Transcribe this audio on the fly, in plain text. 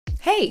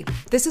Hey,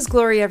 this is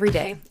Glory Every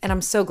Day, and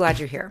I'm so glad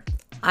you're here.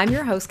 I'm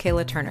your host,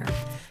 Kayla Turner.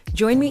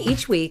 Join me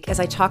each week as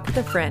I talk with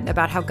a friend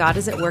about how God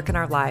is at work in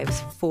our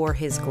lives for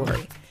His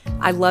glory.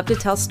 I love to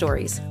tell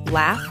stories,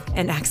 laugh,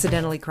 and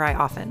accidentally cry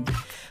often.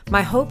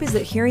 My hope is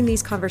that hearing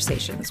these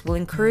conversations will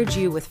encourage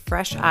you with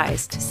fresh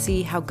eyes to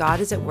see how God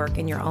is at work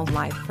in your own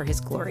life for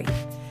His glory.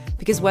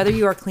 Because whether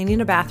you are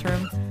cleaning a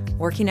bathroom,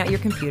 working at your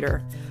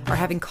computer, or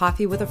having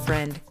coffee with a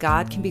friend,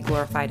 God can be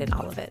glorified in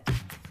all of it.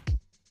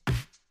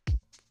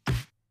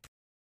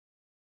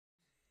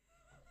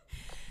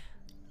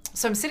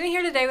 So I'm sitting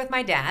here today with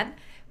my dad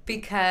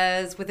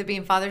because with it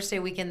being Father's Day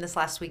weekend this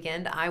last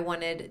weekend, I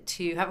wanted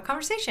to have a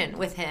conversation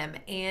with him.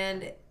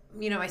 And,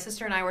 you know, my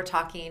sister and I were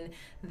talking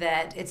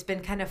that it's been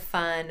kind of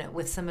fun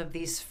with some of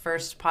these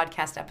first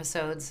podcast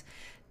episodes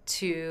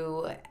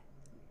to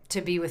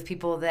be with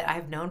people that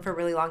I've known for a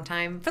really long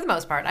time. For the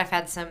most part, I've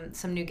had some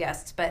new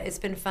guests, but it's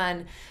been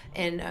fun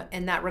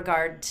in that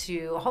regard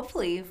to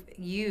hopefully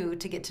you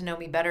to get to know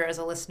me better as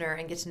a listener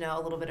and get to know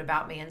a little bit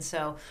about me. And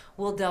so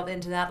we'll delve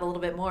into that a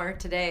little bit more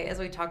today as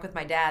we talk with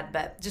my dad.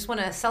 But just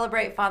want to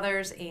celebrate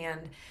fathers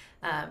and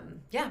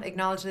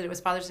acknowledge that it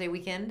was Father's Day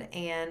weekend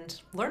and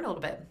learn a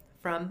little bit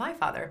from my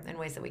father in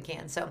ways that we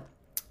can. So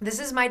this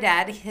is my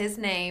dad. His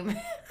name,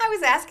 I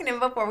was asking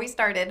him before we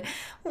started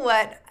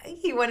what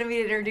he wanted me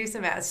to introduce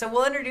him as. So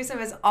we'll introduce him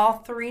as all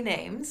three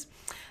names.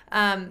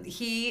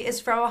 He is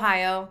from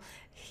Ohio.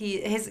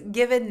 His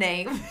given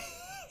name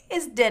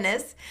is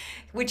Dennis,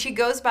 which he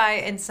goes by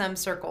in some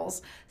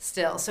circles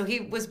still. So he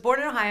was born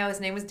in Ohio. His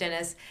name was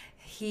Dennis.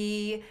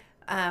 He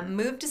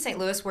moved to St.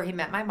 Louis where he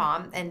met my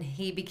mom, and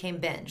he became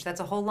Benj. That's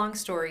a whole long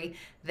story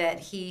that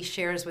he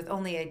shares with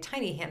only a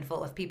tiny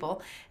handful of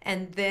people.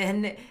 And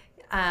then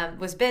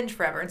was Benj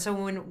forever. And so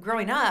when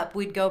growing up,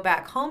 we'd go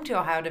back home to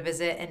Ohio to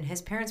visit, and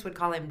his parents would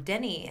call him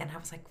Denny. And I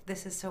was like,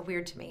 this is so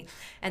weird to me.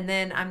 And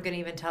then I'm going to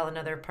even tell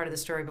another part of the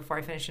story before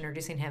I finish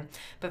introducing him.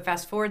 But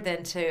fast forward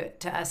then to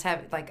us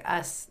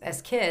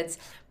as kids,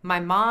 my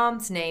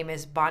mom's name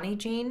is Bonnie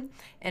Jean,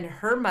 and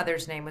her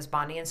mother's name was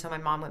Bonnie. And so my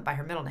mom went by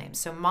her middle name.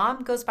 So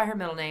mom goes by her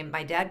middle name.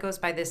 My dad goes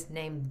by this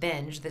name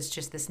Benj. That's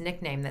just this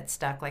nickname that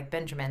stuck, like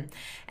Benjamin.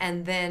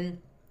 And then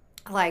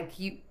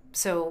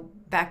so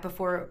back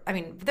before,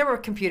 there were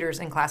computers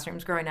in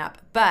classrooms growing up,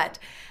 but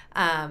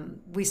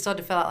we still had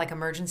to fill out like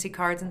emergency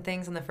cards and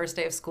things on the first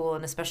day of school.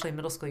 And especially in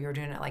middle school, you were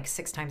doing it like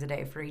 6 times a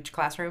day for each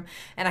classroom.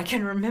 And I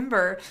can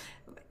remember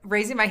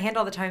raising my hand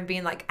all the time and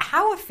being like,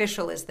 how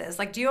official is this?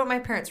 Like, do you want my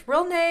parents'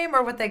 real name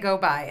or what they go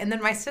by? And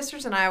then my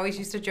sisters and I always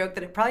used to joke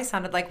that it probably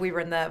sounded like we were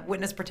in the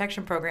witness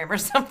protection program or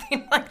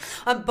something. Like,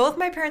 both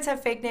my parents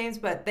have fake names,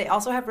 but they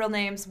also have real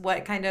names.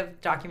 What kind of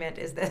document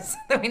is this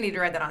that we need to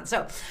write that on?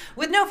 So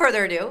with no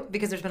further ado,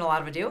 because there's been a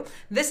lot of ado,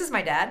 this is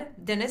my dad,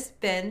 Dennis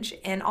Benj,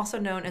 and also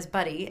known as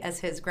Buddy, as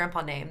his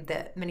grandpa name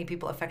that many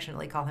people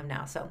affectionately call him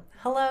now. So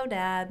hello,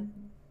 Dad.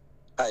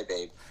 Hi,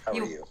 babe. How are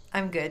you?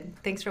 I'm good.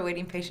 Thanks for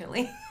waiting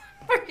patiently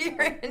for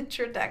your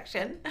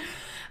introduction.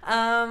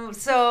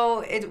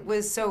 So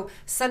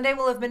Sunday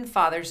will have been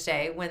Father's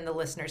Day when the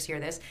listeners hear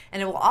this,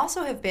 and it will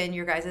also have been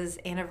your guys'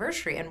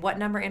 anniversary. And what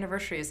number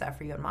anniversary is that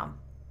for you and Mom?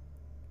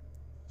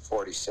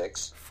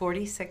 46.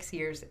 46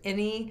 years.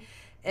 Any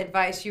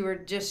advice? You were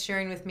just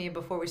sharing with me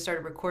before we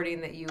started recording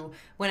that you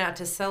went out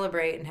to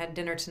celebrate and had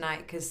dinner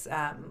tonight because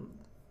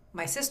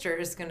my sister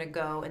is going to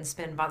go and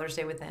spend Father's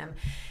Day with them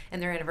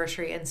and their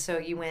anniversary. And so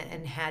you went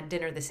and had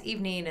dinner this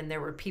evening, and there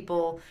were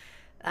people.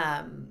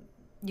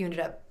 You ended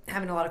up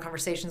having a lot of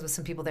conversations with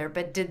some people there,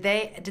 but did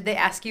they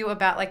ask you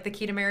about like the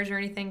key to marriage or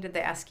anything? Did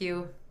they ask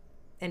you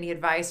any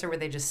advice, or were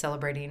they just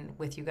celebrating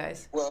with you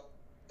guys? Well,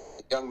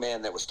 the young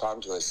man that was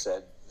talking to us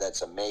said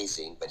that's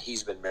amazing, but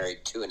he's been married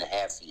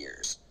 2.5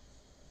 years,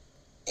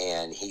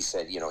 and he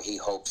said, he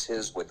hopes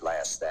his would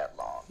last that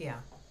long. Yeah.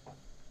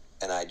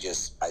 And I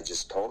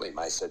just told him,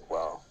 I said,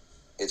 well,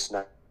 it's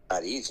not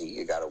easy.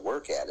 You got to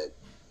work at it,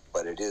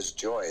 but it is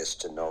joyous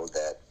to know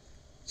that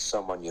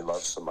someone you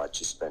love so much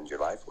you spend your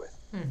life with.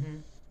 Mm-hmm.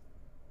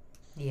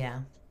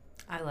 Yeah,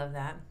 I love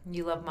that.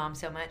 You love Mom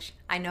so much.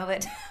 I know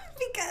it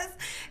because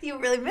you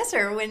really miss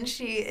her when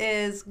she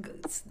is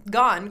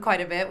gone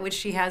quite a bit, which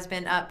she has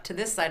been up to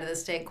this side of the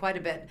state quite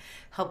a bit,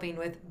 helping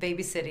with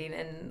babysitting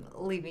and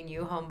leaving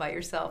you home by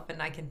yourself.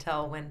 And I can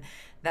tell when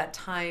that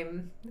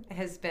time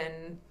has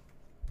been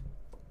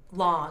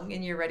long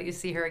and you're ready to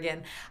see her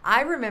again.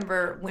 I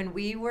remember when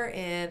we were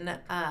in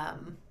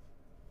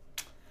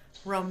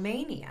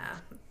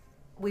Romania,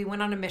 we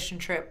went on a mission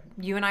trip.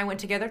 You and I went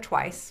together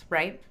twice,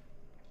 right?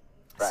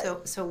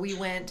 Right. So we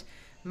went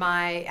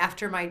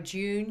after my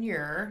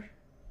junior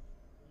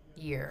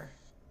year.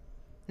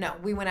 No,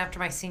 we went after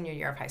my senior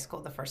year of high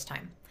school the first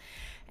time.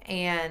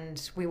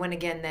 And we went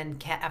again then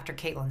after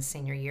Caitlin's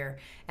senior year,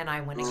 and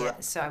I went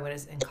again. So I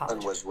was in college.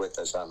 Caitlin was with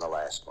us on the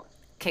last one.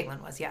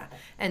 Caitlin was, yeah.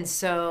 And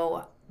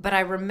so, but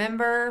I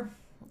remember,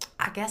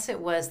 I guess it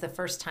was the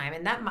first time,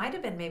 and that might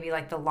have been maybe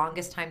like the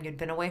longest time you'd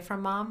been away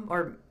from Mom,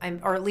 or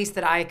at least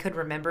that I could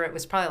remember. It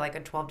was probably like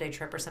a 12-day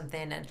trip or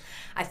something. And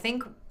I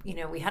think,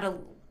 we had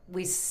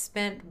we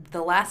spent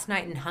the last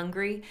night in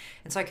Hungary.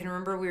 And so I can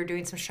remember we were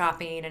doing some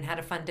shopping and had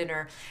a fun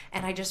dinner.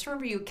 And I just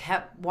remember you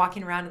kept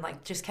walking around and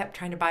like just kept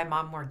trying to buy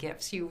mom more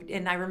gifts.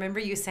 And I remember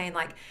you saying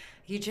like,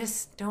 you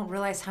just don't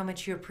realize how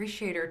much you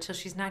appreciate her till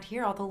she's not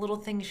here, all the little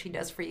things she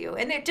does for you.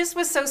 And it just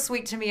was so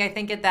sweet to me, I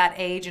think, at that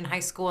age in high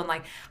school. And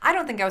like, I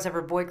don't think I was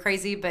ever boy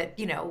crazy, but,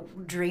 you know,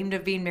 dreamed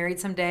of being married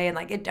someday. And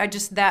like,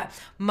 that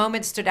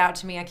moment stood out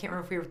to me. I can't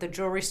remember if we were at the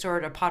jewelry store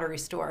or a pottery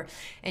store.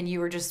 And you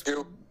were just,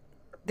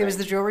 there was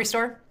the jewelry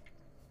store?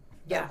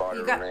 Yeah. I bought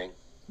her a ring.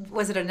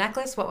 Was it a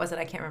necklace? What was it?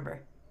 I can't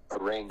remember. A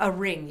ring. A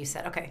ring, you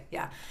said. Okay,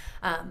 yeah.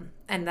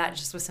 And that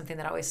just was something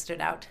that always stood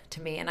out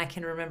to me. And I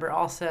can remember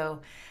also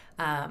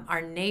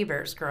our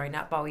neighbors growing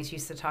up always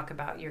used to talk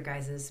about your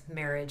guys'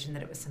 marriage and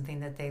that it was something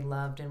that they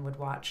loved and would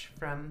watch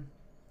from,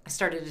 I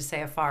started to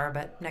say afar,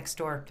 but next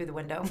door through the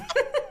window.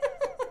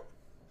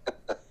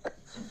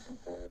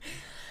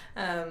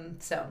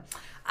 So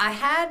I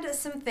had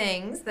some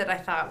things that I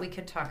thought we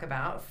could talk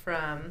about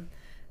from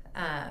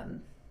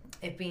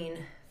it being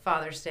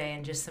Father's Day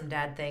and just some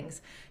dad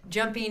things.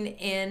 Jumping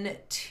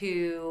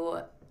into,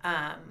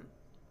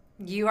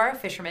 you are a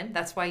fisherman.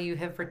 That's why you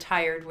have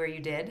retired where you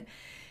did,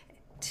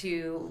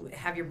 to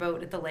have your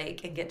boat at the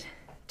lake and get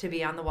to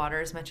be on the water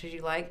as much as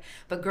you like.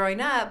 But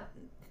growing up,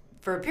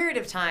 for a period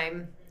of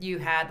time, you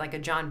had like a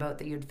John boat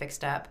that you'd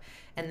fixed up.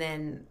 And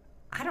then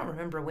I don't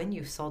remember when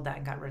you sold that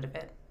and got rid of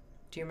it.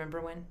 Do you remember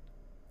when?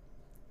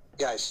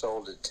 Yeah, I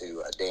sold it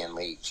to Dan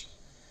Leach.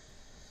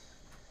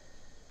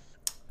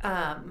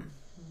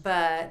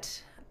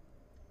 But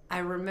I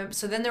remember,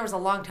 so then there was a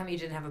long time you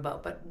didn't have a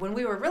boat. But when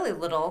we were really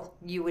little,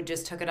 you would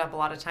just hook it up a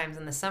lot of times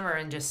in the summer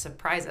and just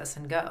surprise us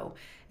and go.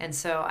 And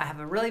so I have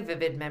a really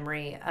vivid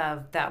memory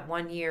of that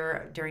one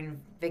year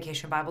during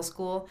Vacation Bible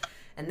School.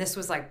 And this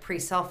was like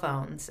pre-cell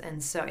phones.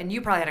 And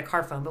you probably had a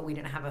car phone, but we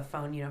didn't have a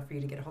phone, you know, for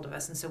you to get a hold of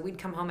us. And so we'd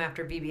come home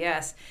after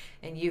VBS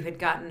and you had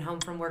gotten home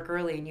from work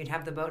early and you'd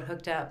have the boat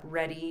hooked up,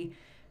 ready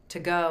to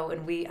go.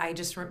 And I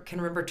just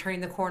can remember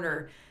turning the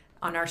corner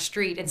on our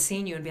street and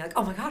seeing you and be like,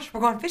 oh my gosh,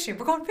 we're going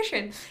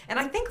fishing. And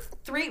I think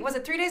 3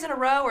 days in a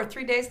row or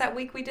 3 days that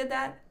week we did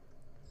that?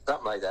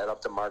 Something like that,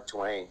 up to Mark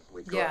Twain.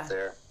 We'd go up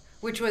there.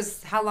 Which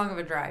was how long of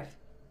a drive?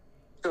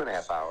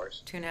 2.5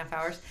 hours. 2.5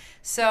 hours.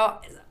 So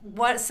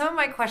some of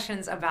my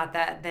questions about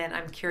that then,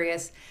 I'm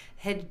curious,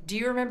 do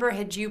you remember,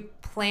 had you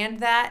planned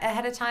that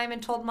ahead of time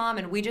and told mom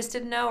and we just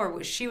didn't know,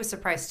 or she was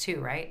surprised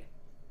too, right?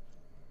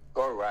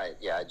 Oh, right.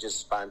 Yeah, just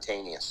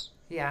spontaneous.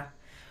 Yeah.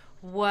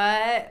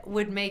 What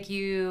would make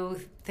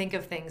you think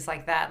of things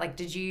like that? Like,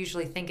 did you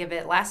usually think of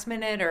it last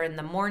minute or in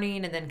the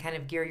morning and then kind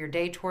of gear your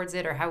day towards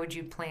it? Or how would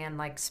you plan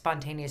like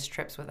spontaneous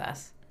trips with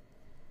us?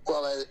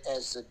 Well,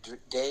 as the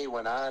day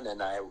went on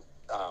and I'd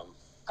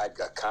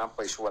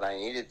accomplished what I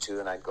needed to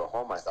and I'd go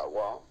home, I thought,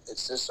 well,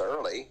 it's this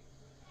early.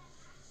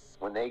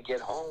 When they get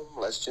home,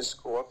 let's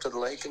just go up to the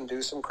lake and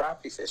do some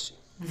crappie fishing.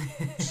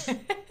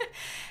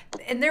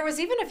 And there was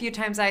even a few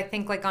times, I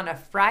think, like on a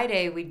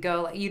Friday, we'd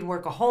go, you'd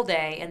work a whole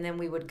day, and then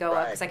we would go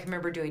up, because I can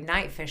remember doing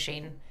night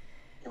fishing.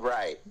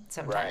 Right.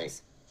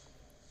 Sometimes.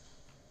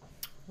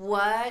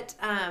 What,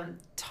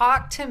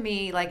 talk to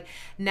me, like,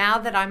 now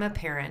that I'm a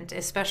parent,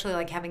 especially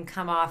like having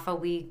come off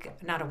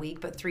not a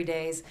week, but 3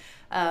 days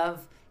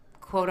of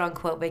quote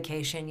unquote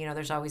vacation. You know,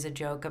 there's always a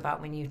joke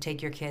about when you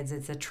take your kids,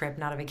 it's a trip,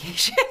 not a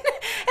vacation.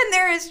 And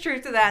there is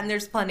truth to that, and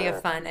there's plenty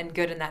of fun and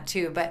good in that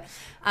too. But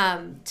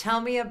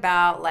tell me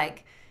about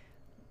like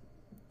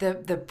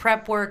the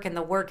prep work and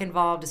the work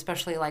involved,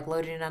 especially like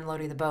loading and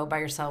unloading the boat by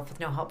yourself with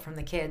no help from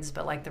the kids,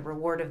 but like the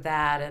reward of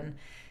that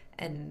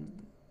and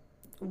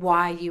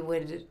why you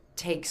would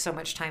take so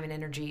much time and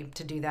energy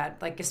to do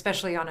that, like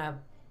especially on a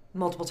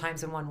multiple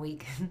times in 1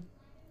 week.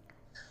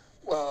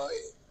 Well,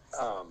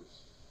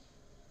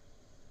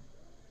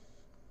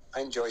 I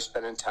enjoy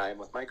spending time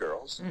with my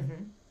girls.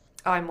 Mm-hmm.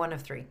 Oh, I'm one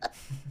of 3.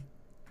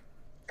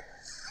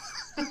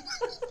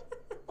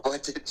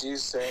 What did you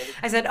say?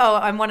 I said, oh,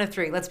 I'm one of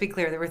 3. Let's be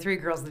clear. There were 3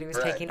 girls that he was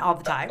taking all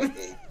the time.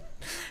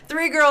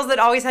 3 girls that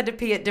always had to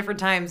pee at different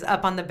times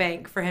up on the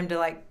bank for him to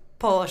like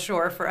pull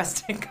ashore for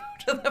us to go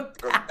to the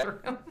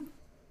bathroom.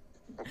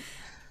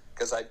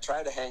 Because I'd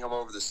try to hang them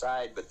over the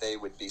side, but they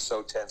would be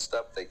so tensed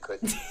up they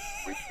couldn't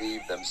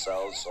retrieve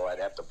themselves, so I'd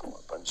have to pull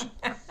a bunch.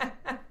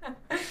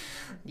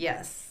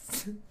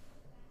 Yes.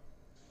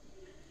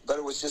 But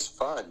it was just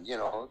fun, you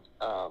know,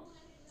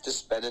 just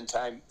spending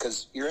time,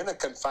 because you're in a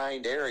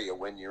confined area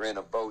when you're in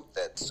a boat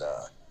that's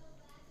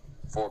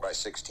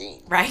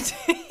 4x16. Right.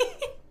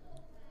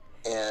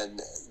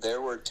 And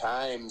there were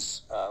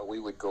times we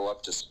would go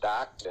up to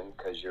Stockton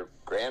because your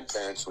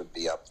grandparents would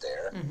be up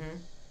there. Mm-hmm.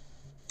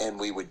 And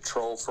we would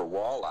troll for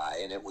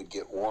walleye, and it would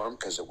get warm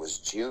because it was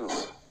June.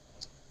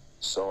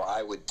 So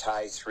I would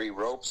tie 3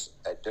 ropes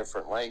at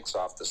different lengths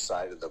off the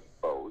side of the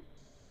boat,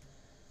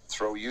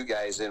 throw you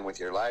guys in with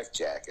your life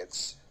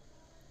jackets,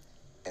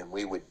 and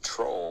we would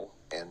troll,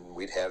 and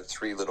we'd have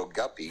 3 little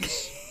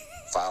guppies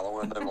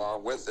following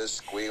along with us,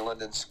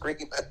 squealing and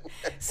screaming.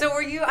 So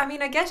were you, I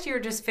mean, I guess you were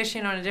just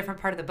fishing on a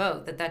different part of the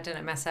boat that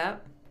didn't mess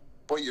up?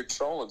 Well, you're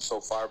trolling so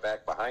far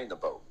back behind the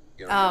boat.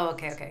 You know, oh,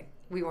 okay.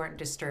 we weren't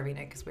disturbing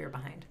it because we were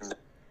behind. Not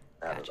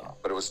Gotcha. at all.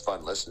 But it was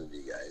fun listening to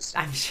you guys.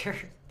 I'm sure.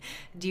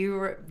 Do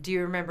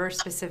you remember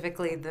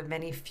specifically the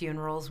many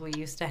funerals we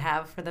used to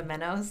have for the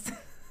minnows?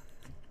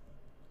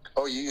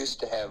 Oh, you used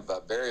to have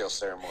burial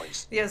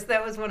ceremonies. Yes,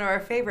 that was one of our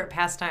favorite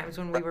pastimes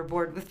when we were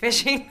bored with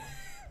fishing.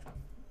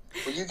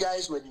 Well, you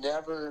guys would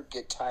never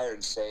get tired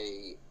and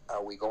say,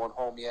 "Are we going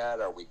home yet?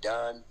 Are we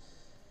done?"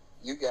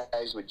 You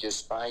guys would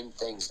just find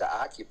things to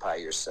occupy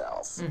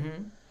yourself.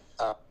 Mm-hmm.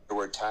 There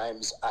were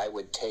times I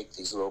would take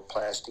these little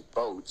plastic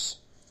boats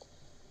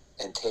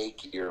and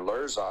take your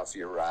lures off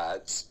your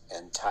rods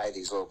and tie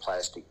these little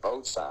plastic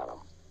boats on them.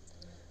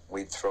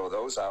 We'd throw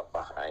those out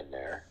behind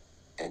there,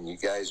 and you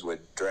guys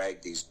would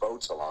drag these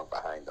boats along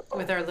behind the boat.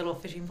 With our little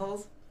fishing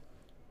poles?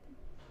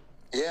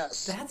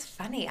 Yes. That's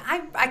funny.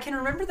 I can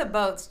remember the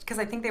boats because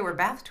I think they were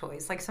bath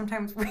toys. Like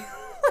sometimes we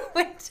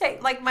would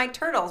take, like my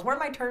turtles. Weren't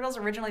my turtles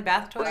originally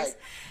bath toys Right.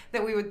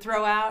 that we would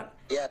throw out?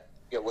 Yeah.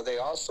 Yeah. Well, they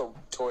also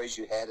toys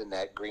you had in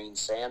that green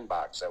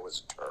sandbox that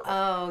was a turtle.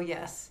 Oh,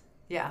 yes.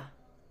 Yeah.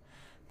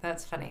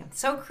 That's funny.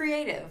 So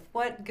creative.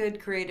 What good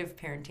creative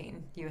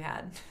parenting you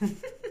had.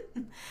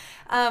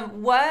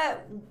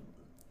 What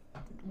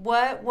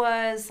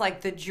was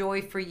like the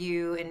joy for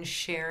you in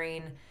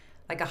sharing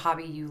like a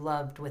hobby you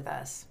loved with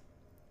us?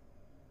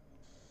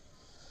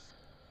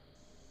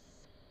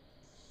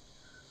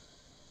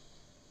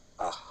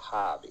 A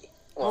hobby.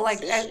 Well, like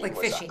fishing was a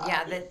fishing.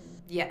 Yeah. hobby.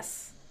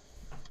 Yes.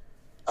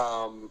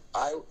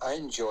 I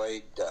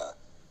enjoyed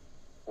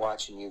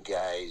watching you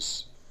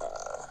guys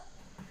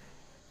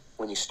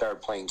when you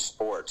started playing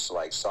sports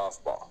like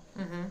softball.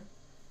 Mm-hmm.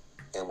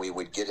 And we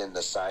would get in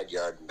the side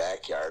yard and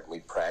backyard, and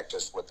we'd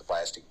practice with the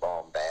plastic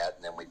ball and bat,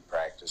 and then we'd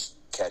practice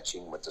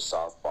catching with the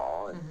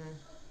softball, and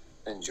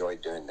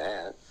enjoyed doing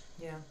that.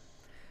 Yeah.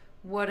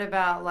 What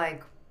about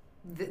like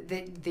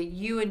that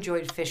you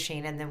enjoyed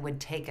fishing and then would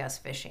take us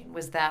fishing?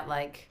 Was that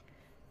like,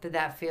 did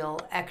that feel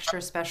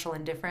extra special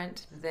and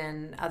different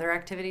than other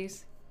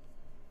activities?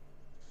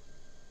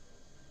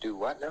 Do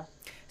what now?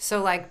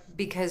 So like,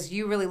 because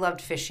you really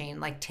loved fishing,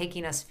 like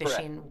taking us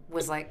fishing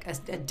was like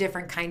a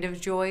different kind of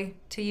joy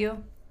to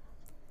you?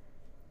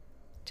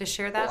 To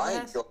share that Well,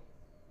 with I us?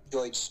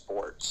 enjoyed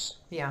sports,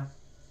 Yeah.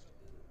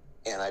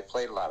 and I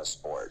played a lot of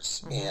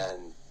sports,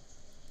 and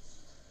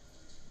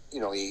you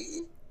know,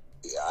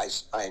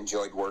 I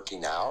enjoyed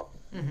working out.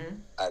 Mm-hmm.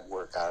 I'd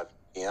work out at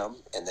the gym,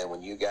 and then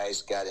when you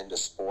guys got into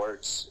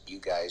sports, you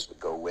guys would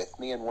go with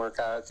me and work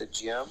out at the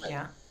gym. And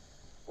Yeah.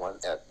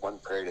 at one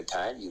period of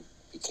time, you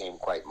became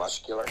quite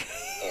muscular,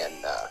 and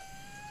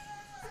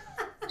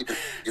your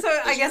So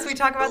I guess we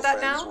talk about that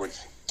girlfriends now? would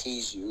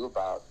tease you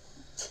about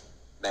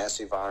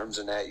massive arms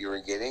and that you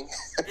were getting.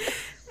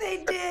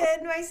 They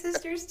did. My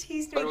sisters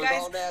teased But me, it was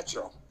guys. all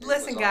natural. It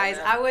Listen, was all guys,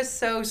 I natural. was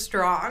so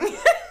strong.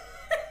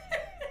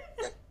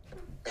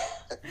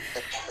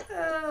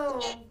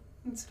 Oh,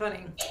 it's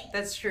funny.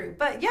 That's true.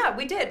 But yeah,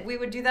 we did. We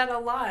would do that a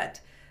lot.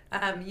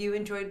 You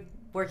enjoyed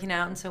working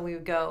out, and so we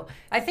would go.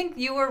 I think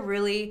you were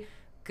really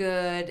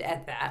good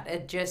at that,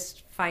 at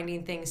just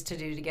finding things to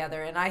do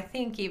together. And I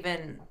think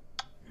even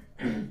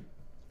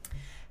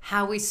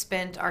how we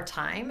spent our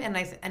time,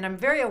 and I'm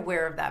very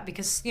aware of that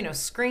because, you know,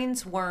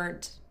 screens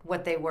weren't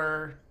what they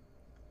were.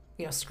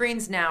 You know,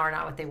 screens now are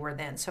not what they were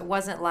then. So it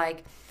wasn't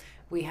like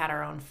we had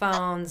our own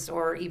phones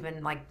or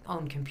even like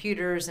own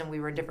computers and we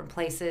were in different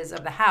places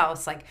of the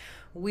house. Like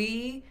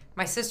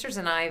my sisters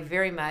and I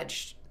very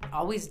much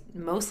always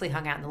mostly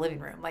hung out in the living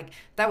room. Like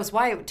that was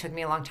why it took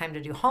me a long time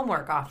to do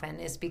homework often,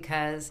 is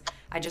because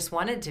I just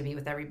wanted to be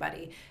with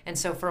everybody. And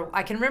so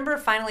I can remember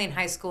finally in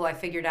high school, I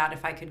figured out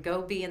if I could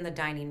go be in the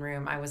dining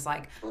room, I was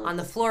like on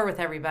the floor with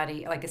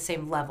everybody, like the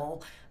same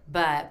level,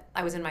 but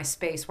I was in my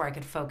space where I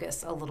could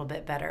focus a little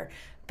bit better.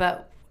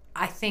 But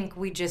I think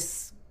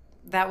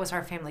that was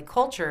our family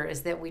culture,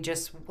 is that we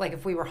just, like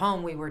if we were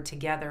home, we were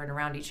together and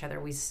around each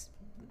other.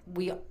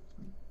 We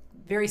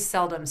very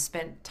seldom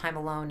spent time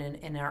alone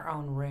in our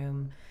own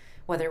room,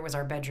 whether it was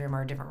our bedroom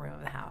or a different room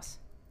of the house.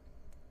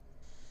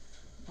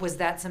 Was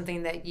that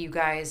something that you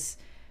guys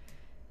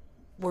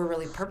were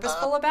really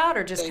purposeful about,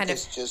 or just I kind think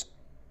of? it's just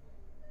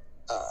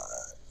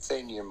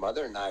thing your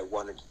mother and I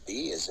wanted to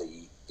be as a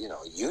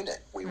unit.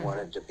 We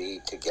wanted to be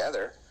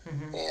together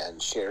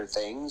and share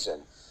things,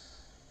 and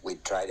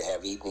we'd try to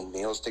have evening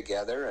meals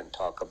together and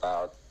talk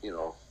about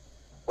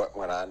what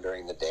went on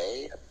during the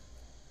day.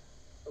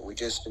 We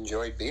just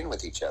enjoyed being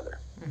with each other.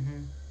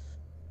 Mm-hmm.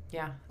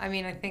 Yeah, I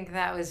mean, I think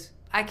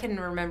I can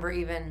remember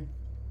even,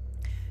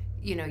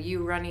 you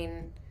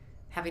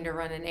having to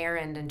run an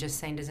errand and just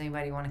saying, does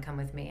anybody want to come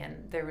with me?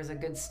 And there was a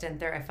good stint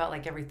there. I felt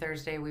like every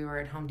Thursday we were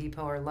at Home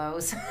Depot or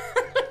Lowe's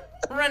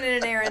running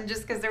an errand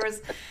just because there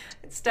was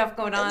stuff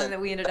going on that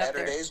we ended up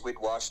there. Saturdays we'd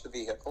wash the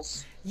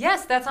vehicles.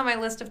 Yes, that's on my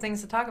list of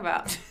things to talk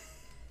about.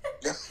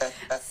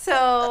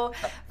 So,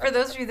 for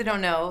those of you that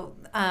don't know,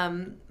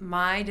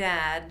 my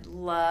dad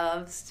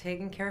loves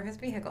taking care of his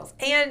vehicles.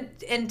 And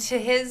to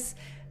his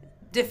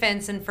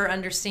defense and for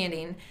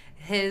understanding,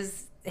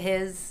 his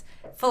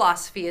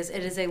philosophy is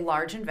it is a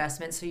large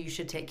investment, so you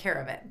should take care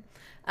of it.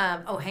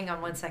 Hang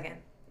on one second.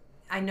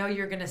 I know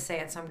you're going to say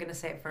it, so I'm going to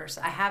say it first.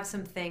 I have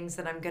some things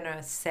that I'm going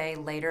to say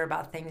later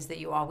about things that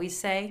you always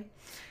say.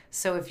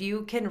 So if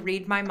you can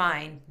read my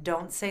mind,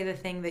 don't say the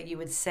thing that you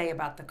would say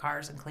about the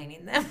cars and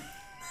cleaning them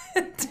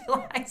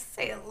until I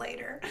say it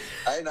later.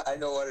 I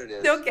know what it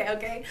is.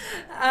 Okay.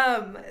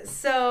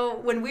 So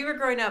when we were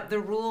growing up, the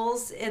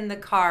rules in the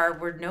car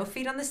were no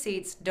feet on the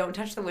seats, don't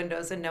touch the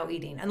windows, and no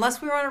eating.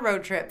 Unless we were on a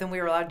road trip, then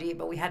we were allowed to eat,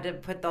 but we had to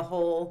put the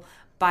whole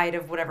bite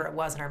of whatever it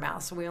was in our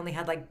mouth. So we only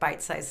had like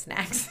bite-sized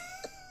snacks.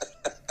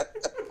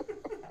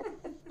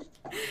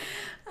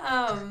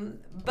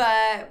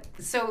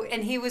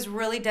 And he was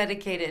really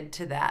dedicated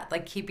to that,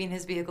 like keeping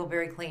his vehicle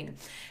very clean.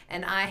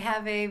 And I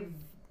have a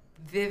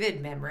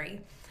vivid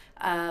memory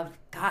of,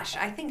 gosh,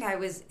 I think I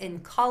was in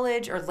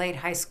college or late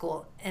high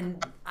school,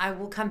 and I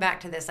will come back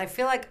to this. I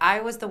feel like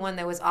I was the one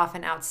that was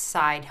often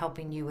outside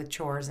helping you with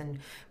chores, and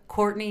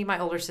Courtney, my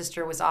older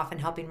sister, was often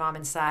helping mom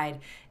inside,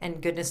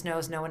 and goodness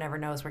knows no one ever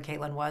knows where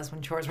Caitlin was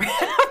when chores were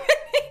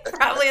happening,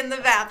 probably in the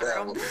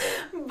bathroom.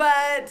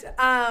 But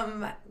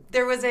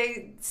there was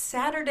a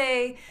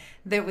Saturday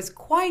that was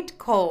quite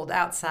cold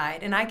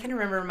outside, and I can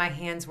remember my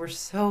hands were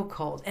so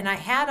cold, and I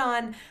had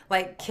on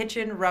like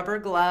kitchen rubber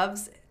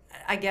gloves,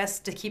 I guess,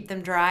 to keep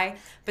them dry,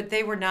 but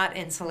they were not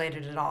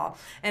insulated at all.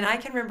 And I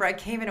can remember I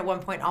came in at one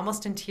point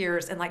almost in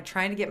tears and like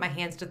trying to get my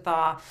hands to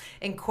thaw,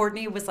 and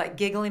Courtney was like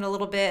giggling a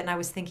little bit, and I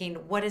was thinking,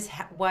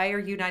 why are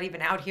you not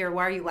even out here?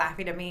 Why are you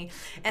laughing at me?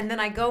 And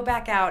then I go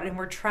back out and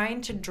we're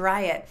trying to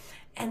dry it,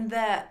 and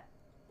the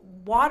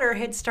water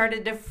had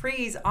started to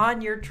freeze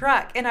on your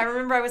truck. And I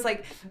remember I was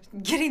like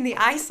getting the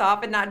ice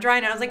off and not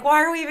drying it. I was like,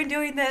 why are we even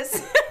doing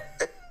this?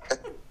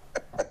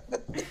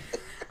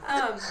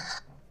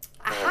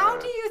 How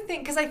do you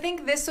think, because I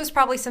think this was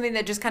probably something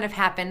that just kind of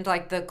happened,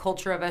 like the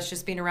culture of us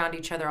just being around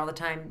each other all the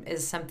time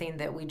is something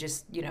that we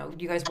just, you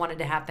guys wanted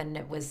to happen.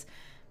 It was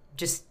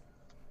just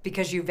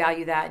because you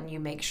value that and you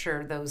make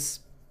sure those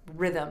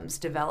rhythms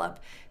develop,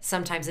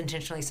 sometimes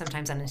intentionally,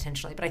 sometimes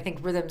unintentionally. But I think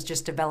rhythms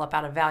just develop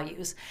out of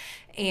values.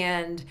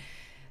 And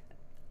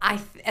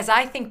as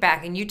I think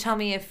back, and you tell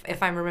me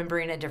if I'm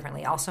remembering it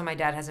differently. Also, my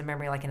dad has a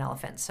memory like an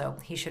elephant, so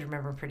he should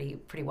remember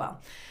pretty well.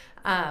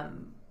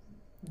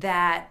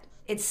 That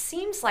it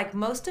seems like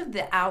most of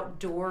the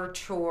outdoor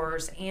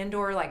chores and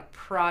or like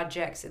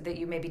projects that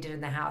you maybe did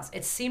in the house,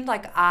 it seemed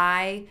like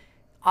I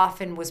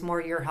often was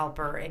more your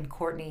helper and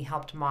Courtney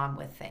helped mom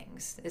with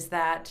things. Is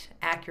that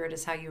accurate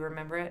as how you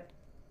remember it?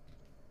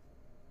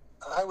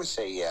 I would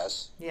say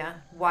yes. Yeah.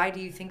 Why do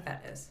you think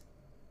that is?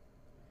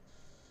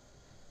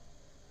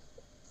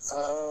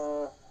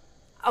 Oh,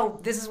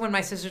 this is when my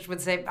sisters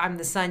would say, I'm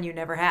the son you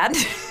never had.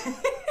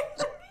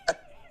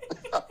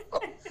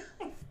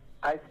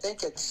 I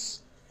think it's,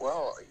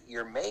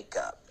 your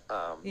makeup.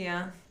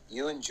 Yeah.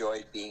 You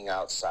enjoyed being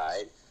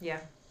outside. Yeah.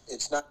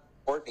 It's not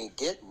Courtney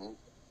didn't,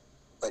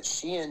 but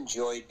she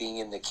enjoyed being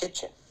in the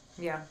kitchen.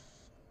 Yeah.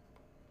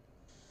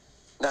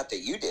 Not that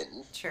you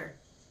didn't. Sure.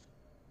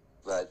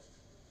 But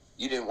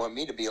you didn't want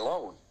me to be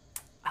alone.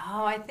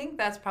 Oh, I think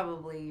that's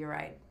probably, you're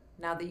right.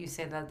 Now that you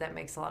say that, that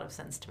makes a lot of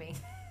sense to me.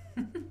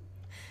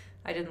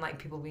 I didn't like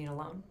people being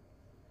alone.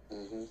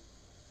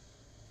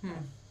 Mm-hmm.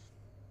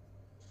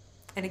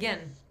 And again,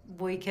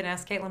 we can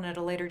ask Caitlin at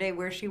a later date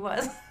where she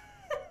was.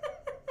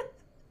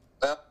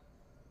 Well,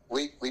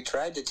 we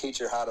tried to teach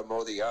her how to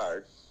mow the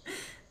yard.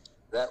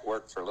 That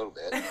worked for a little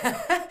bit.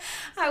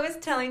 I was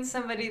telling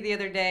somebody the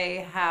other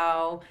day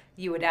how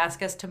you would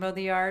ask us to mow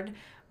the yard.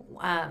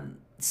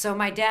 So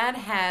my dad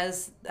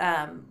has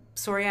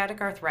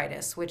psoriatic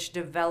arthritis, which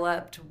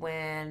developed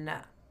when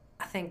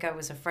I think I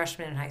was a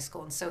freshman in high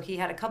school. And so he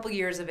had a couple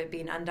years of it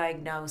being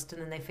undiagnosed,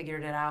 and then they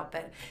figured it out.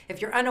 But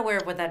if you're unaware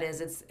of what that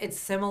is, it's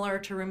similar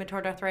to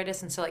rheumatoid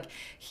arthritis. And so like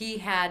he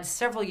had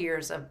several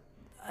years of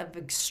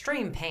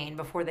extreme pain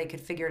before they could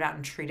figure it out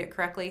and treat it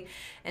correctly.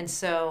 And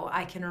so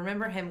I can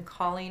remember him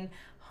calling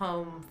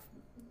home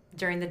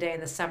during the day in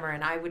the summer,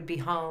 and I would be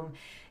home,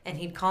 and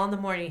he'd call in the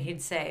morning and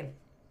he'd say,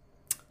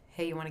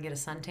 hey, you want to get a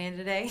suntan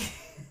today?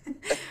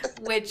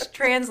 Which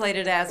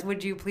translated as,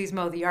 would you please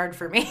mow the yard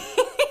for me?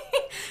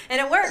 And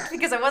it worked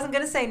because I wasn't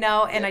going to say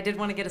no, and I did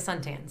want to get a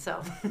suntan.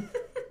 So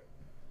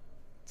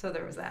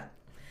there was that.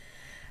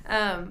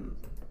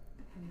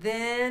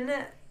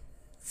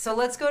 So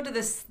let's go to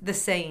the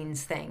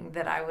sayings thing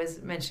that I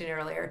was mentioning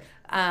earlier.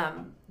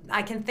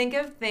 I can think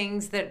of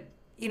things that,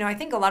 I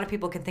think a lot of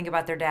people can think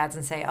about their dads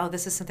and say, oh,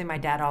 this is something my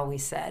dad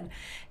always said.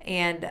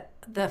 And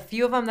the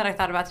few of them that I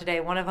thought about today,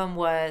 one of them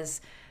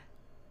was,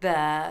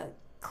 the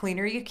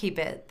cleaner you keep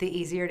it, the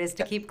easier it is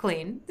to keep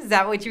clean. Is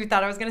that what you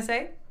thought I was going to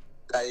say?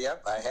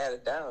 Yep, I had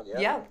it down. Yep.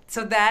 Yeah.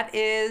 So that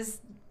is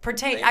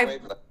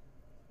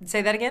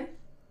say that again?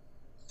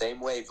 Same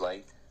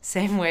wavelength.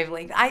 Same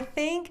wavelength. I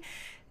think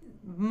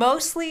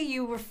mostly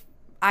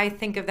I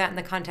think of that in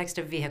the context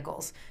of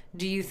vehicles.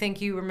 Do you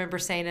think you remember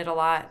saying it a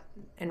lot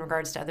in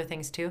regards to other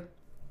things too?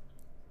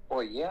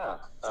 Well, yeah.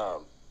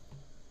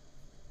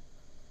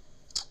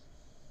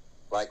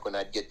 Like when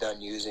I'd get done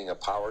using a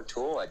power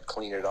tool, I'd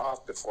clean it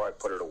off before I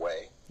put it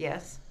away.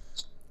 Yes.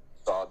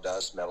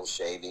 Sawdust, metal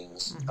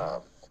shavings.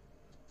 Mm-hmm.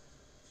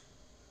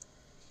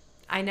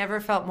 I never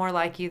felt more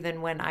like you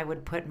than when I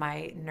would put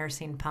my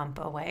nursing pump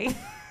away.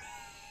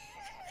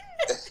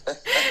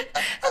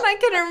 And I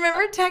can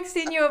remember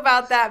texting you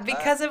about that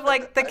because of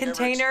like the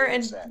container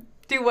and that.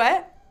 Do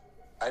what?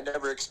 I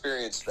never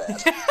experienced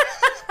that.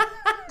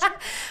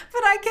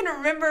 But I can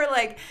remember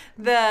like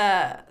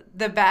the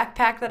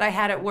backpack that I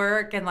had at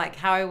work and like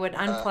how I would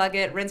unplug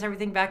it, rinse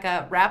everything back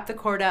up, wrap the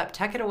cord up,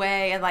 tuck it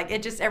away, and like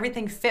it just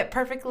everything fit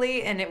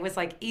perfectly and it was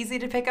like easy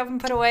to pick up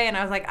and put away. And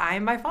I was like, I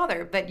am my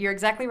father. But you're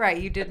exactly right.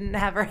 You didn't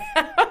ever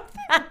have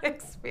that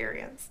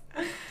experience.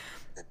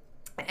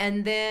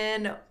 And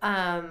then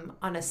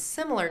on a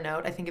similar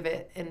note, I think of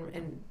it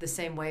in the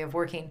same way of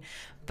working.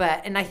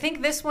 And I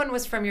think this one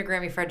was from your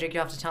Grammy Frederick.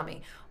 You'll have to tell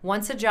me.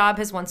 Once a job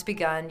has once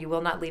begun, you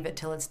will not leave it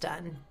till it's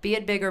done. Be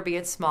it big or be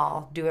it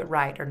small, do it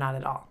right or not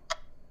at all.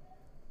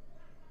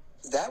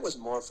 That was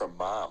more from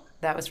Mom.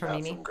 That was from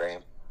Mimi? From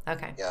Graham.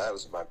 Okay. Yeah, that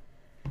was my...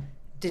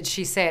 Did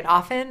she say it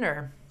often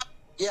or?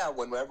 Yeah,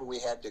 whenever we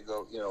had to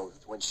go,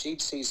 when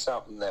she'd see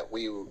something that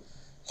we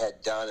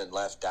had done and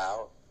left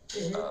out,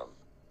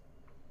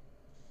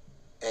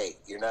 hey,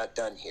 you're not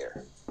done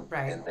here.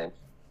 Right. And then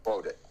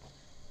quote it.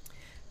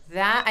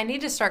 That I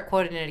need to start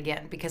quoting it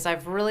again because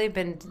I've really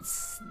been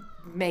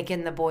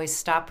making the boys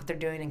stop what they're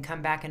doing and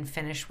come back and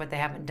finish what they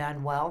haven't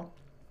done well.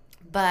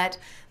 But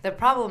the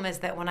problem is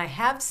that when I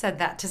have said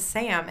that to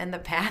Sam in the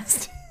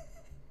past,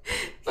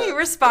 he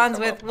responds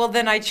with, well,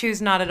 then I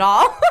choose not at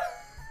all.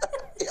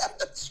 Yeah,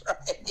 that's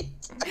right.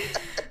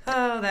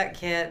 Oh, that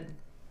kid.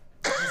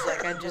 He's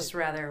like, I'd just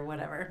rather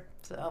whatever.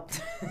 So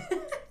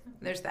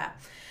there's that.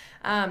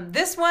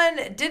 This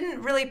one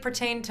didn't really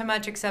pertain to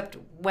much except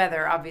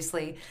weather,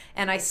 obviously.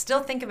 And I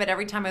still think of it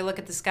every time I look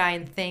at the sky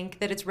and think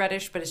that it's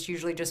reddish, but it's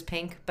usually just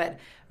pink. But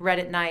red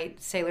at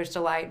night, sailor's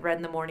delight. Red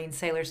in the morning,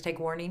 sailors take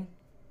warning.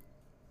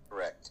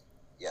 Correct.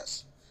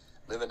 Yes.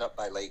 Living up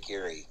by Lake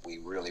Erie, we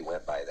really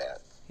went by that.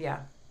 Yeah.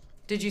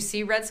 Did you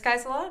see red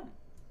skies a lot?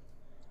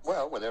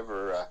 Well,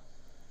 whenever,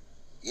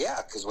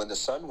 because when the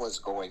sun was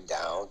going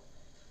down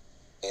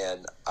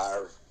and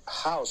our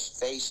house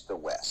faced the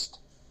west.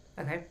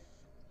 Okay.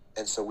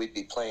 And so we'd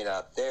be playing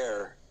out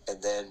there,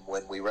 and then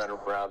when we run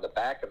around the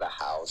back of the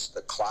house,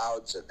 the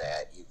clouds in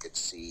that, you could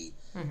see,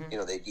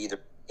 they'd either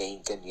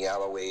pink and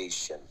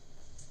yellowish and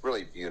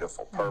really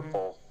beautiful,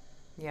 purple.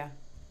 Yeah.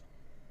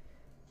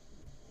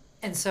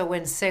 And so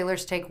when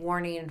sailors take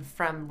warning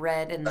from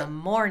red in the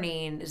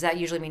morning, does that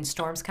usually mean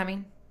storms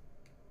coming?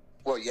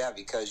 Well, yeah,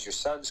 because your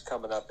sun's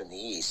coming up in the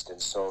east, and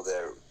so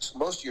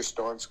most of your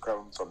storms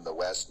come from the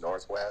west,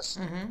 northwest,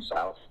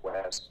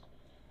 southwest.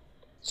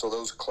 So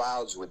those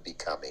clouds would be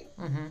coming.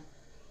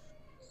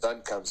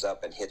 Sun comes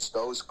up and hits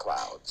those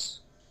clouds.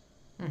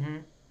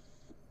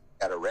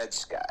 At a red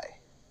sky.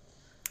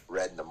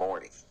 Red in the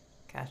morning.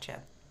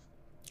 Gotcha.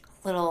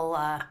 Little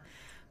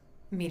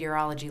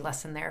meteorology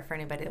lesson there for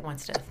anybody that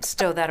wants to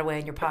stow that away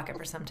in your pocket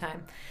for some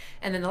time.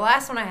 And then the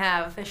last one I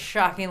have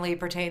shockingly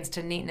pertains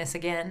to neatness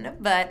again,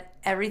 but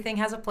everything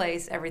has a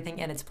place, everything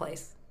in its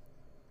place.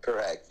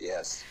 Correct,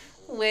 yes.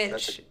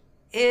 Which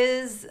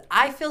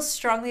I feel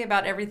strongly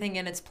about everything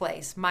in its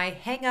place. My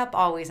hang up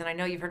always, and I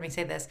know you've heard me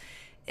say this,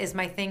 is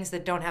my things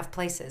that don't have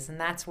places. And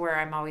that's where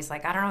I'm always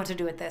like, I don't know what to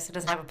do with this. It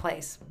doesn't have a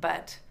place.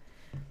 But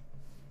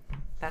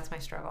that's my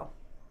struggle.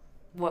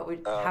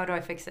 How do I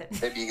fix it?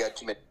 Maybe you got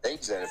too many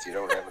things then if you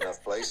don't have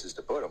enough places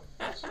to put them.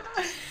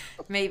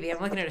 Maybe. I'm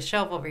looking at a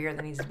shelf over here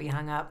that needs to be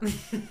hung up.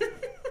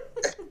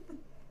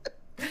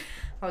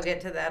 I'll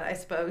get to that, I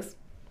suppose.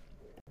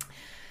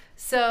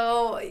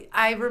 So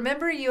I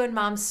remember you and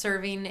Mom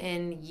serving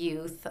in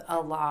youth a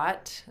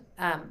lot.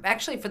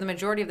 Actually, for the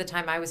majority of the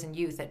time I was in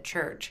youth at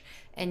church.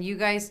 And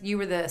you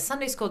were the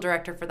Sunday school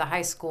director for the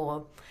high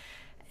school.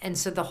 And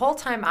so the whole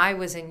time I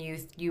was in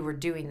youth, you were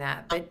doing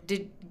that. But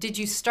did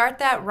you start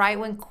that right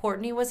when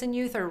Courtney was in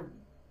youth, or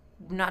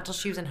not till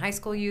she was in high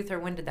school youth, or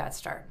when did that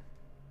start?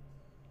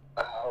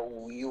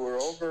 You were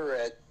over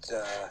at,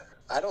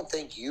 I don't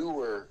think you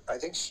were, I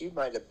think she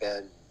might have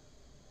been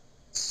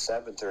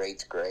 7th or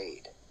 8th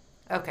grade.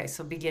 Okay,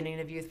 so beginning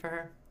of youth for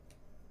her?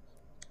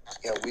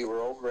 Yeah, we were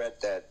over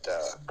at that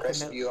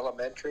Crestview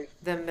Elementary.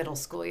 The middle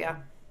school, yeah.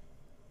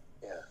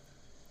 Yeah,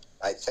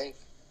 I think,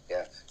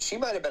 yeah. She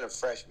might have been a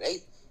freshman,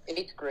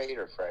 8th grade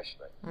or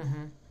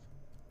freshman.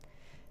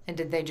 And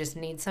did they just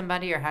need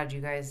somebody, or how did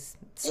you guys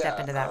step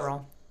into that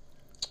role?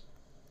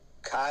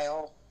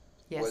 Kyle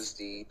was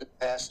the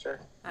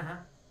pastor.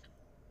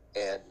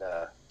 And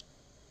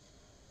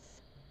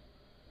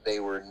they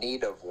were in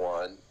need of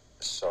one.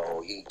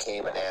 So he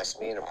came and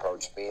asked me and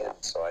approached me, and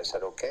so I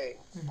said, okay.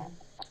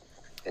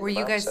 And Were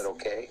you guys said,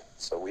 okay,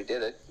 so we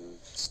did it and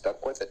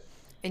stuck with it.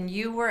 And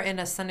you were in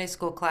a Sunday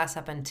school class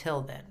up until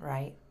then,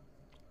 right?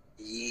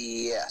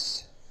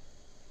 Yes.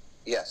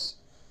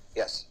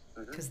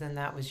 Because then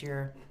that was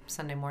your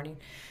Sunday morning.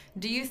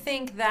 Do you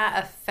think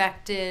that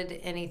affected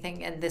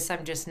anything? And this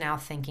I'm just now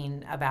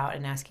thinking about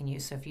and asking you,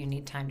 so if you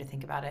need time to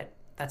think about it,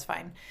 that's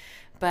fine.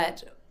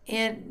 But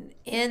in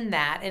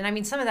that, and I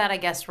mean, some of that, I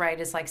guess, right,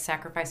 is like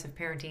sacrifice of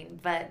parenting.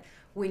 But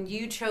when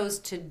you chose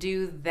to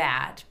do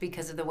that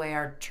because of the way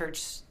our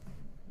church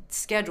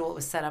schedule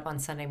was set up on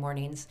Sunday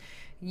mornings,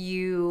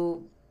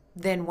 you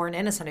then weren't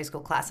in a Sunday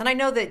school class. And I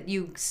know that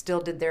you still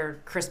did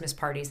their Christmas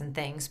parties and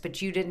things, but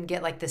you didn't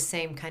get like the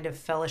same kind of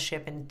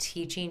fellowship and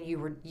teaching.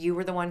 You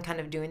were the one kind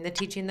of doing the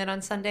teaching then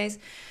on Sundays.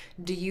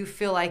 Do you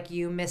feel like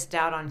you missed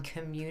out on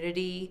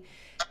community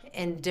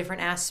in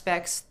different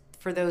aspects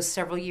for those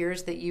several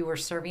years that you were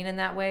serving in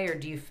that way, or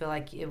do you feel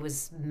like it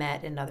was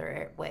met in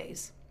other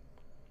ways?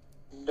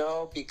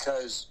 No,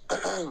 because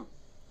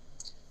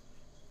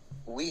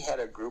we had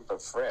a group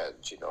of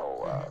friends,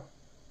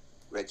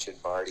 Rich and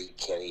Marty,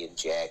 Kenny and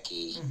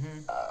Jackie,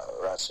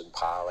 Russ and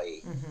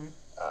Polly.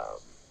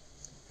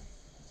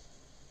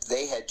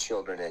 They had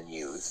children and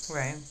youth.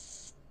 Right.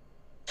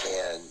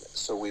 And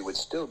so we would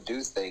still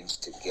do things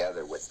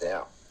together with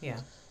them. Yeah.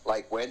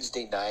 Like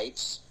Wednesday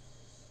nights,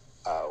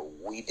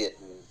 we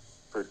didn't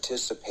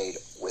participate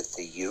with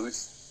the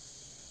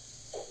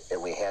youth,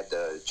 and we had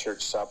the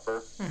church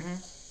supper.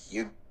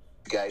 You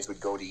guys would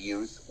go to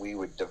youth. We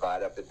would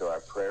divide up into our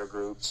prayer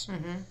groups.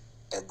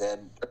 And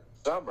then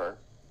summer,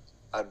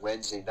 on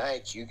Wednesday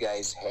nights, you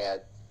guys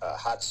had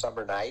hot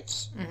summer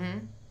nights,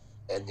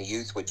 and the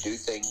youth would do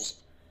things,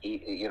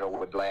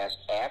 would last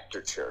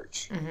after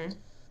church.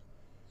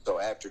 So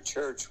after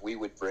church, we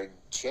would bring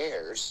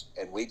chairs,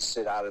 and we'd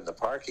sit out in the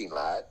parking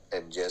lot,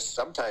 and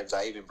sometimes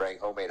I even bring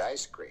homemade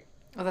ice cream.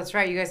 Oh, that's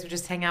right. You guys would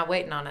just hang out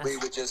waiting on us. We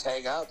would just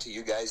hang out till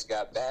you guys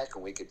got back,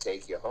 and we could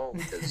take you home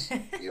because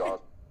you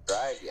all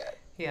drive yet.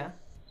 Yeah.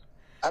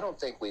 I don't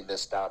think we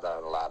missed out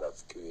on a lot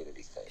of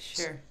community things.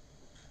 Sure.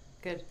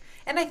 Good.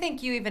 And I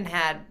think you even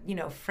had,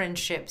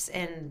 friendships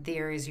in the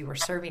areas you were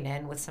serving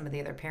in with some of the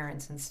other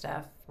parents and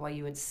stuff while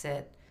you would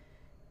sit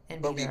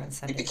and be there on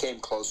Sunday. We became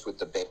close with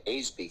the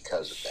Benj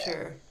because of that.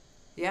 Sure.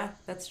 Yeah,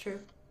 that's true.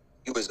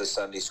 He was the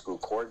Sunday school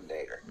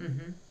coordinator.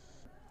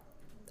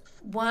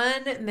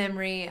 One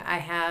memory I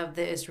have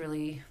that is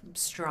really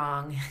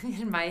strong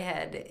in my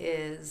head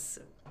is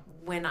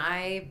when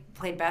I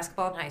played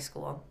basketball in high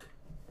school.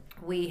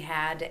 We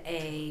had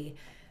a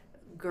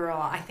girl,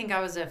 I think I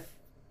was a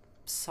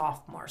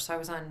sophomore, so I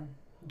was on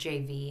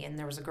JV, and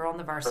there was a girl on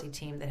the varsity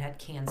team that had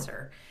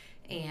cancer.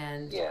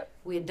 And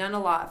we had done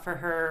a lot for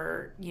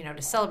her,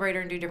 to celebrate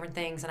her and do different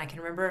things. And I can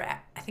remember,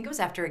 I think it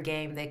was after a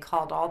game, they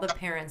called all the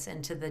parents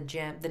into the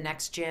gym, the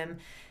next gym.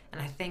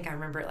 And I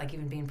remember it like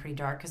even being pretty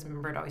dark, because I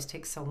remember it always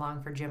takes so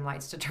long for gym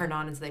lights to turn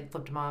on, and so they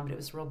flipped them on, but it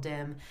was real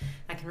dim.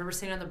 And I can remember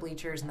sitting on the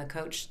bleachers and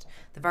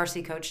the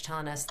varsity coach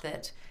telling us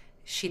that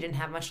she didn't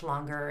have much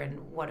longer,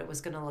 and what it was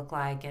going to look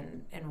like,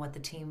 and what the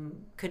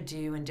team could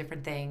do and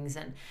different things.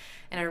 And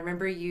I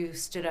remember you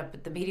stood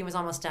up, the meeting was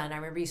almost done. I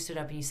remember you stood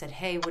up and you said,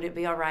 "Hey, would it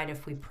be all right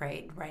if we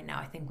prayed right now?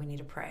 I think we need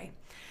to pray."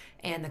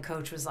 And the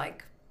coach was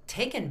like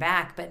taken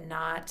back, but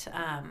not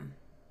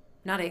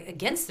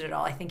against it at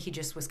all. I think he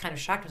just was kind of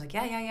shocked. He was like,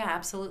 yeah,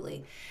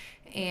 absolutely.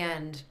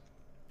 And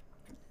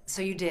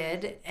so you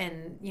did,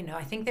 and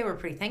I think they were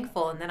pretty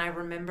thankful. And then I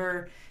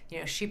remember,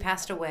 she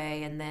passed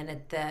away, and then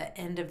at the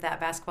end of that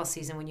basketball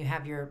season, when you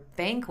have your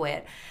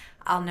banquet,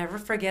 I'll never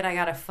forget, I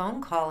got a phone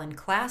call in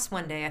class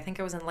one day. I think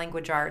I was in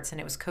language arts,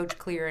 and it was Coach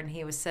Clear, and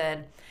he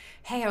said,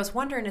 "Hey, I was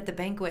wondering at the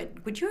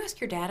banquet, would you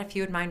ask your dad if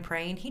he would mind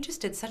praying? He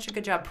just did such a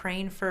good job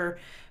praying for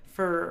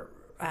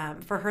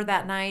her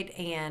that night,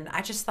 and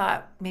I just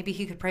thought maybe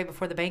he could pray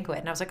before the banquet."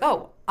 And I was like,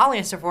 "Oh, I'll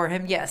answer for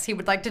him. Yes, he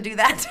would like to do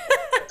that."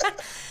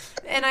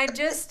 And I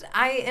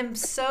am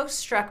so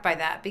struck by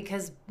that,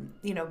 because,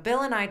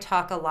 Bill and I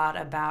talk a lot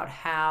about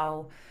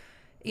how,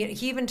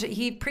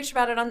 he preached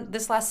about it on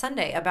this last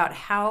Sunday, about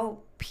how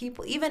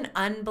people, even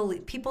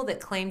people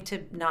that claim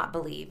to not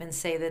believe and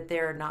say that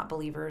they're not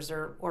believers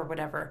or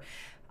whatever,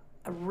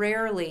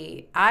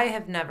 rarely, I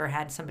have never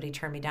had somebody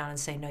turn me down and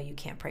say, "No, you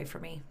can't pray for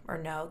me," or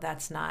 "No,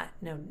 that's not,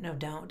 no,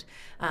 don't."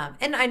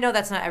 And I know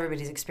that's not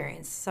everybody's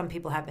experience. Some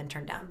people have been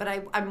turned down, but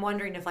I'm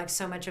wondering if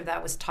so much of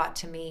that was taught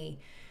to me,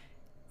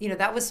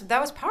 that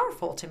was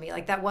powerful to me.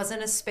 Like, that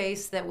wasn't a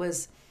space that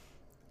was,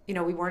 we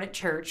weren't at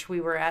church,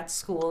 we were at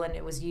school, and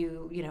it was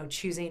you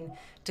choosing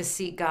to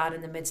seek God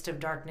in the midst of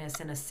darkness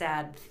and a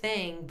sad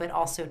thing, but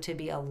also to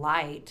be a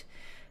light.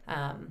 So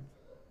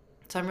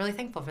I'm really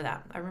thankful for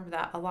that. I remember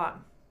that a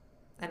lot.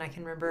 And I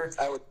can remember.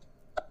 I would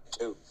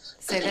too.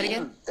 Say that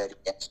again?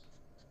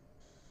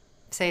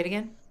 Say it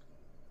again?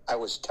 I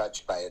was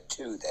touched by it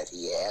too, that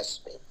he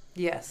asked me.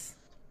 Yes.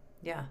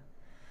 Yeah.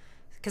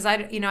 Because I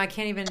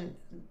can't even,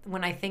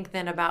 when I think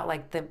then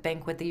about the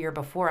banquet the year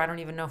before, I don't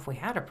even know if we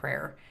had a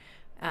prayer.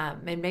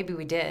 And maybe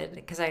we did,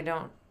 because I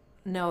don't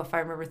know if I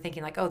remember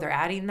thinking oh, they're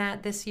adding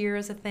that this year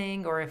as a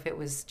thing, or if it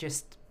was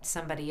just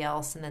somebody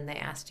else and then they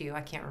asked you.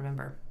 I can't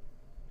remember.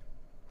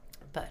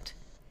 But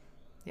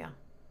yeah,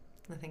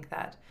 I think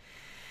that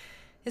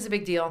is a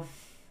big deal.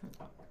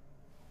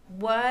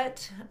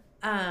 What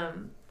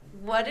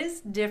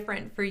is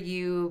different for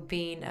you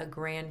being a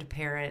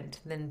grandparent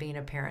than being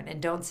a parent?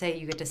 And don't say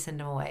you get to send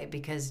them away,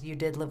 because you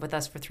did live with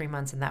us for 3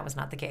 months and that was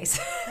not the case.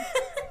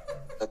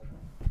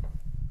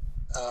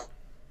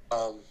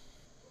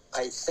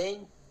 I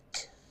think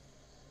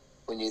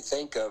when you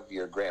think of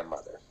your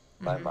grandmother,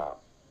 my mom,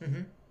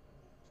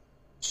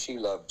 she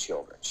loved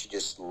children. She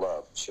just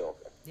loved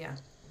children. Yeah.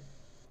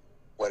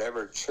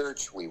 Whatever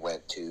church we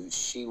went to,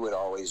 she would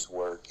always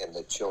work in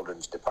the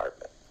children's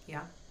department.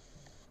 Yeah.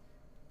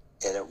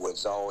 And it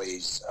was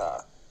always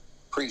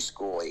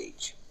preschool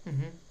age.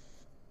 Mm-hmm.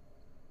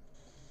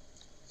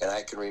 And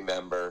I can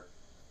remember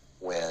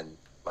when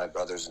my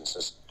brothers and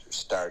sisters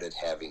started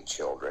having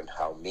children,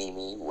 how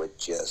Mimi would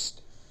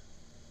just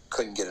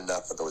couldn't get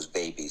enough of those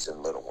babies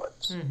and little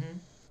ones. Mm-hmm.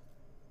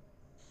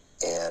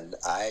 And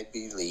I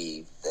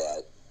believe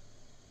that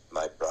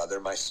my brother,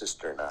 my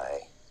sister, and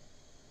I,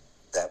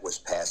 that was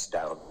passed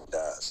down to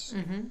us.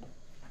 Mm-hmm.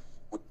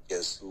 We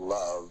just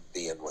love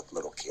being with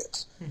little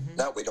kids. Mm-hmm.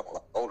 Not we don't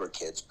like older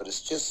kids, but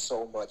it's just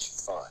so much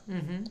fun.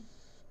 Mm-hmm.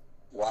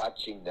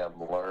 Watching them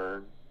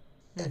learn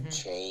and Mm-hmm.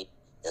 change,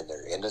 and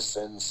their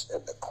innocence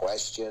and the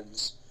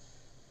questions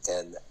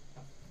and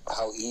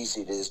how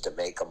easy it is to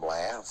make them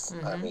laugh.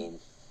 Mm-hmm. I mean,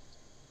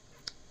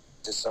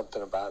 just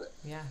something about it.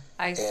 Yeah.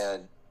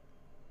 And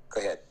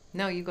go ahead.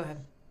 No, you go ahead.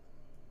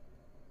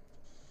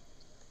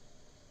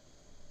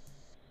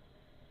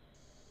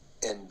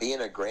 And being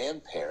a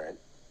grandparent,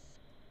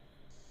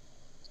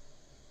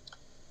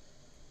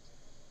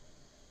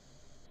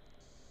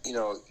 you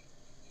know,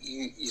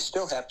 you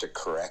still have to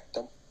correct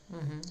them.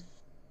 Mm-hmm.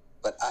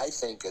 But I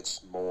think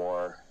it's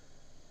more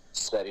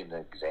setting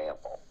an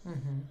example.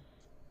 Mm-hmm.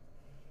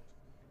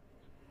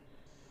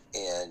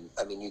 And,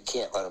 I mean, you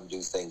can't let them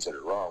do things that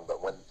are wrong.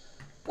 But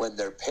when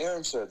their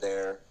parents are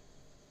there,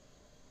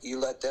 you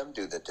let them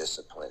do the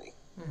disciplining.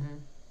 Mm-hmm.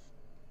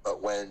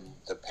 But when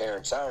the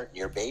parents aren't and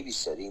you're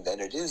babysitting, then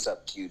it is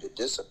up to you to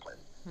discipline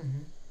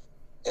Mm-hmm.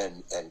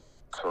 and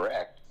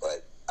correct.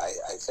 But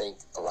I think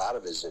a lot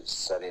of it is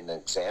setting an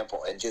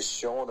example and just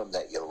showing them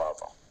that you love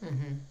them.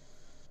 Mm-hmm.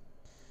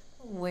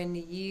 When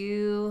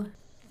you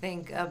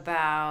think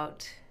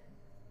about,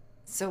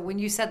 so when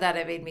you said that,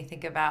 it made me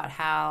think about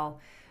how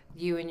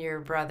you and your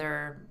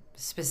brother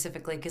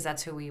specifically, because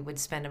that's who we would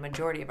spend a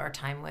majority of our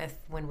time with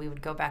when we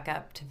would go back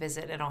up to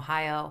visit in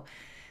Ohio.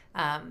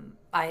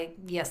 I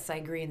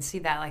agree and see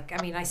that. Like,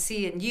 I mean, I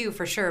see in you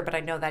for sure, but I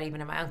know that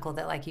even in my uncle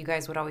that like you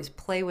guys would always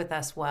play with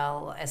us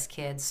well as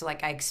kids. So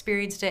like I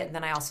experienced it, and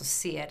then I also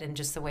see it in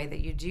just the way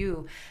that you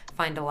do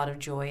find a lot of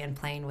joy in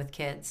playing with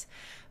kids.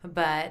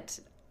 But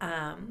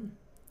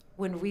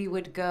when we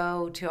would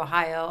go to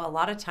Ohio, a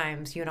lot of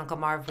times you and Uncle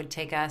Marv would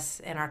take us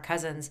and our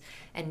cousins,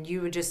 and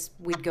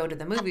we'd go to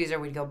the movies, or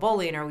we'd go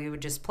bowling, or we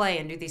would just play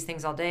and do these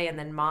things all day. And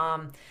then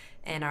Mom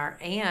and our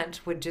aunt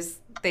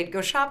they'd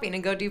go shopping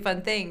and go do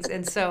fun things.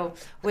 And so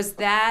is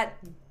that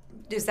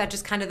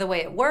just kind of the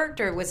way it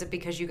worked, or was it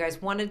because you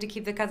guys wanted to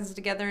keep the cousins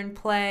together and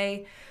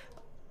play?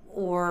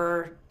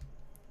 Or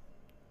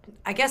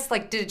I guess,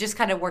 like, did it just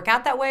kind of work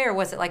out that way, or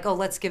was it like, oh,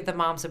 let's give the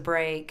moms a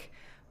break,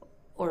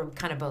 or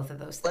kind of both of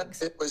those things?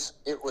 But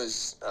it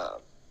was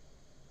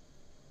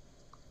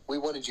we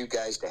wanted you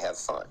guys to have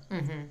fun.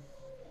 Mm-hmm.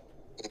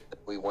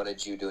 We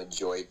wanted you to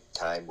enjoy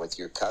time with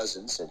your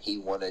cousins, and he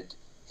wanted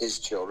his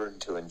children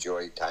to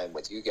enjoy time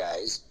with you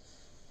guys.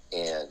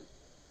 And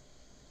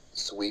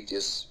so we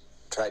just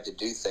tried to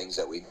do things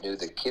that we knew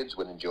the kids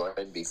would enjoy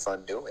and be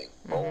fun doing.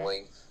 Mm-hmm.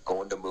 Bowling,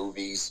 going to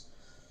movies.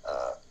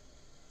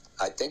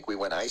 I think we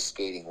went ice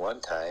skating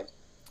one time.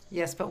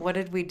 Yes, but what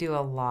did we do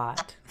a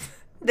lot?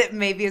 That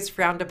maybe is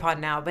frowned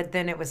upon now, but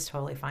then it was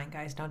totally fine,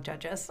 guys. Don't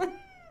judge us.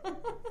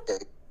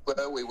 Okay.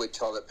 Well, we would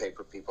toilet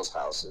paper people's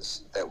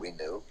houses that we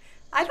knew.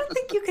 I don't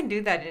think you can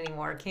do that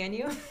anymore, can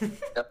you?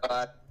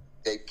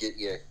 They'd get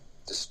you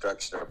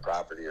destruction of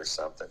property or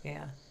something.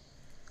 Yeah.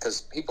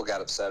 Because people got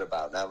upset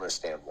about it, and I don't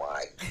understand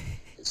why.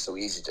 It's so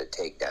easy to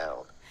take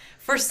down.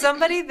 For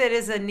somebody that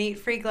is a neat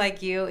freak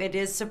like you, it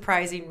is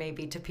surprising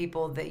maybe to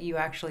people that you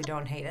actually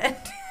don't hate it.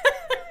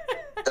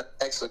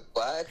 Excellent.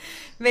 What?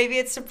 Maybe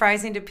it's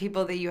surprising to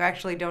people that you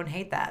actually don't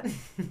hate that.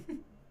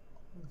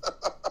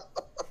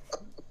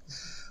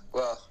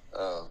 Well,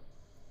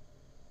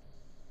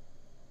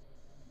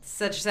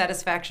 such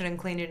satisfaction in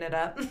cleaning it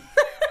up.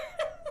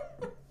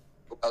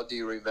 well, do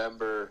you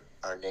remember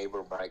our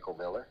neighbor Michael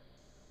Miller?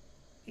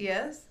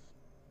 Yes.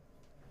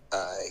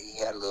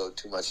 He had a little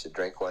too much to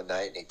drink one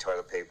night, and he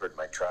toilet papered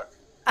my truck.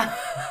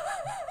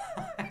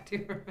 I do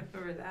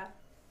remember that.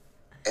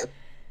 And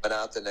went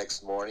out the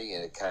next morning,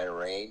 and it kind of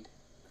rained,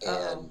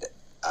 and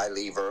I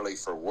leave early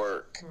for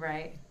work.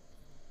 Right.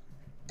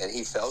 And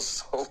he felt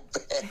so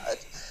bad.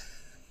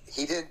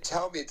 He didn't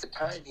tell me at the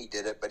time he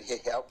did it, but he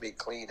helped me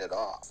clean it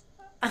off.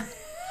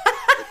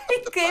 He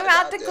came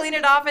out to clean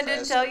it off and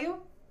didn't tell you?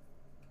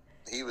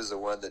 He was the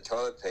one that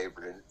toilet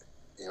papered it.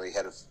 You know, he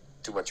had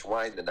too much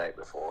wine the night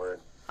before.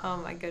 And oh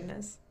my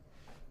goodness.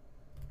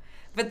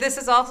 But this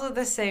is also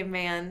the same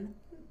man,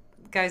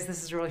 guys,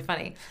 this is really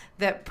funny,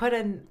 that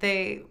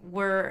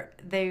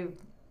they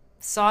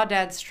saw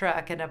Dad's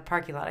truck in a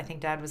parking lot. I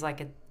think Dad was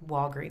like at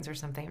Walgreens or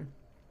something.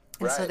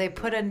 And right. So they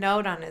put a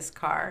note on his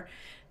car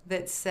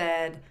that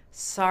said,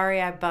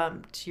 "Sorry I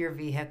bumped your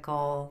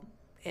vehicle.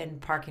 in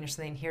parking or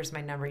something, here's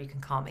my number, you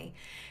can call me.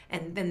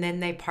 And then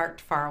they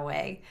parked far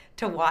away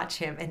to watch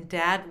him. And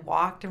Dad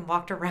walked and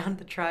walked around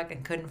the truck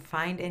and couldn't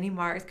find any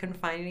marks, couldn't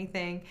find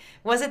anything.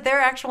 Was it their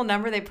actual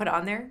number they put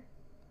on there?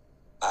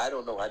 I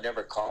don't know. I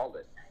never called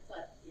it.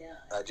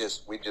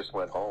 We just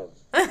went home.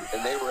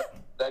 And they were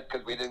upset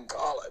because we didn't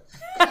call it.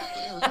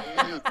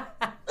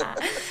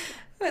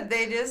 But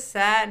they just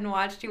sat and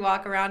watched you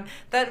walk around.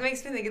 That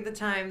makes me think of the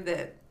time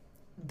that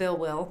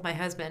Will, my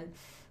husband,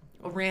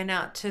 ran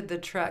out to the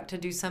truck to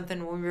do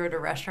something when we were at a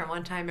restaurant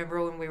one time.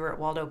 Remember when we were at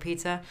Waldo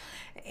Pizza?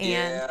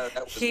 And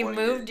he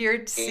moved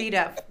your seat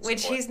up,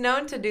 which he's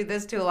known to do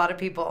this to a lot of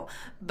people.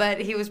 But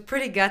he was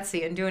pretty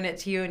gutsy in doing it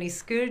to you, and he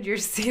scooted your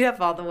seat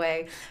up all the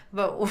way.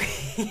 But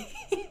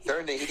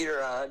Turn the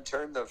heater on,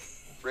 turn the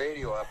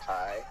radio up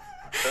high,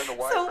 turn the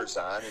wipers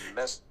on, and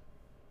mess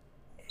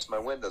my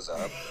windows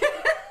up.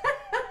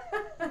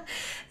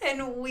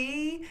 And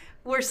we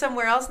were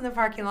somewhere else in the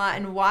parking lot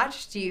and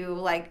watched you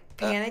like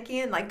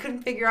panicking and like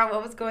couldn't figure out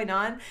what was going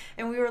on.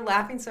 And we were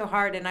laughing so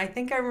hard. And I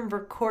think I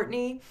remember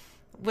Courtney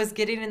was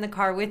getting in the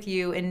car with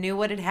you and knew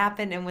what had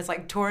happened and was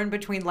like torn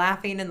between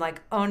laughing and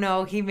like, oh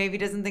no, he maybe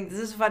doesn't think this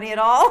is funny at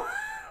all.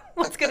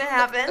 What's going to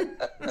happen?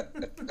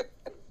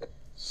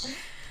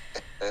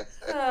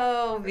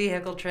 Oh,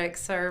 vehicle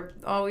tricks are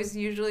always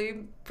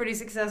usually pretty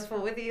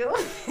successful with you.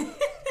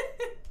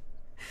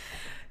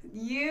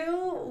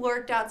 You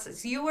worked out, so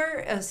you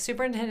were a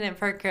superintendent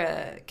for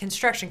a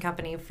construction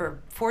company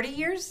for 40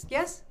 years,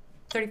 yes?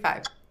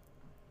 35.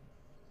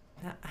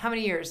 How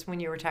many years when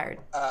you retired?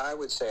 I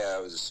would say I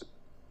was...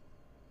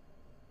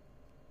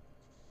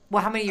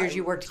 Well, how many years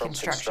you worked from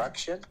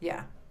construction?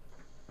 Yeah.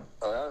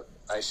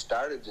 I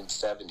started in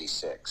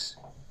 76.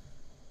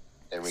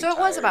 And so it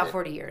was about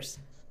 40 years.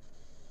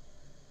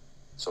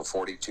 So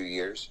 42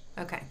 years.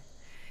 Okay.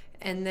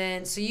 And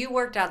then, so you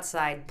worked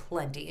outside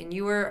plenty, and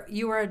you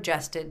were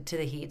adjusted to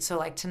the heat. So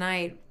like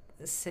tonight,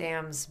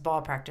 Sam's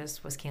ball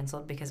practice was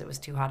canceled because it was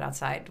too hot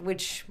outside,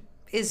 which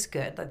is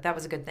good. Like that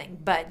was a good thing.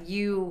 But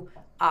you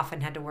often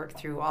had to work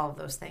through all of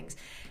those things.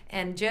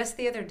 And just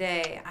the other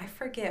day, I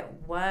forget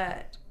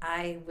what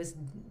I was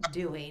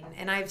doing.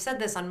 And I've said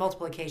this on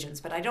multiple occasions,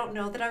 but I don't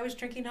know that I was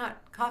drinking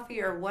hot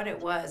coffee or what it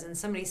was. And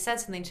somebody said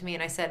something to me,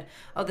 and I said,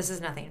 oh, this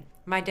is nothing.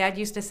 My dad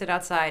used to sit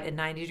outside in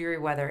 90-degree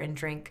weather and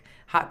drink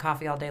hot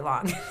coffee all day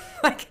long.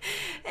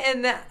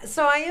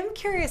 So I am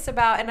curious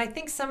about, and I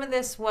think some of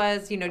this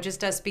was,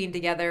 just us being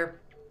together,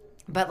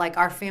 but like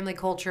our family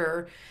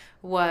culture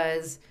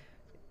was,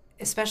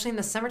 especially in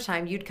the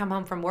summertime, you'd come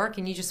home from work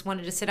and you just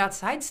wanted to sit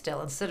outside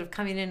still instead of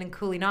coming in and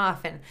cooling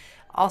off. And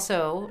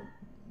also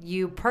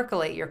you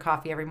percolate your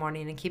coffee every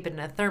morning and keep it in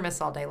a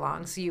thermos all day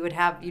long. So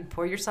you'd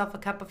pour yourself a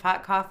cup of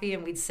hot coffee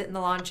and we'd sit in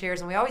the lawn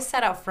chairs and we always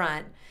sat out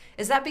front.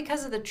 Is that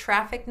because of the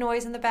traffic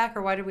noise in the back,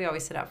 or why did we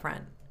always sit out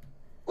front?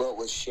 Well, it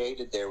was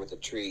shaded there with the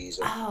trees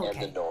and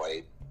the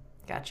noise.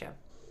 Gotcha.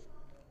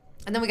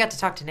 And then we got to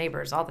talk to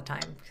neighbors all the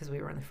time because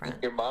we were in the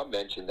front. Your mom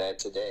mentioned that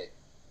today.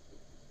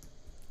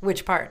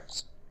 Which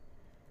part?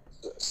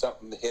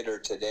 Something hit her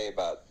today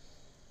about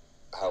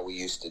how we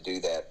used to do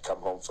that, come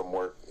home from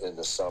work in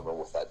the summer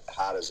with that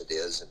hot as it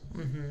is,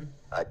 and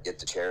I'd get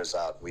the chairs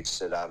out and we'd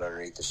sit out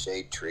underneath the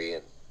shade tree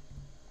and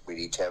we'd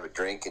each have a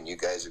drink and you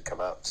guys would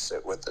come out and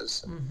sit with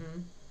us.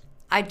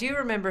 I do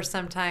remember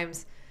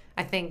sometimes,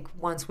 I think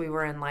once we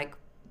were in like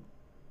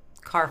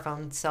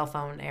cell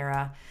phone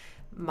era,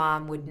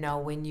 Mom would know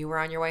when you were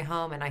on your way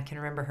home, and I can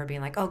remember her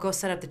being like, oh, go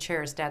set up the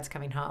chairs, Dad's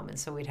coming home. And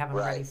so we'd have them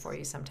ready for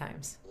you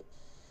sometimes.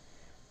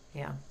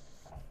 Yeah.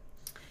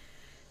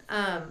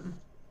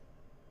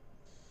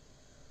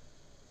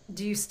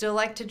 Do you still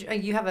like to,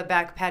 you have a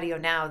back patio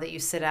now that you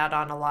sit out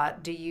on a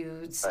lot. Do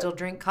you still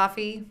drink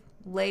coffee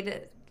when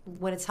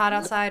it's hot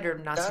outside, or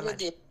not so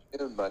much?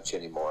 Not much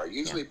anymore.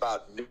 Usually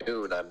about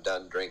noon I'm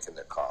done drinking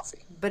the coffee.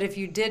 But if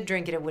you did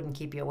drink it, it wouldn't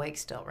keep you awake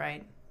still,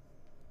 right?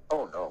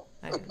 Oh, no.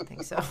 I didn't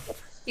think so.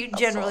 You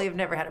generally have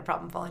never had a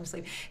problem falling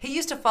asleep. He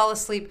used to fall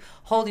asleep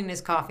holding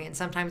his coffee and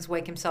sometimes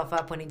wake himself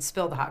up when he'd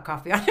spill the hot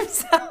coffee on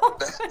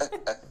himself.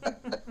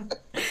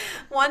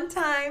 One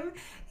time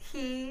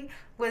we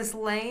were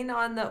laying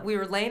on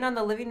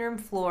the living room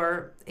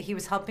floor. He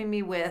was helping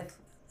me with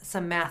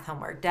some math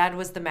homework. Dad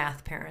was the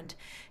math parent.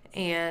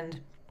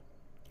 And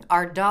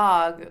our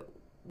dog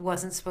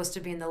wasn't supposed to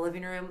be in the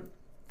living room.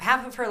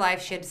 Half of her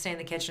life she had to stay in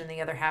the kitchen, and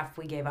the other half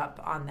we gave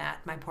up on that.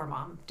 My poor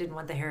mom didn't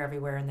want the hair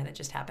everywhere, and then it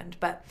just happened.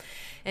 But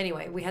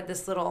anyway, we had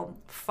this little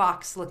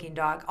fox-looking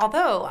dog.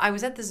 Although I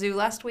was at the zoo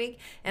last week,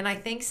 and I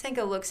think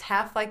Senko looks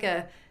half like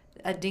a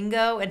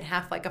dingo and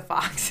half like a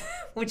fox,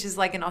 which is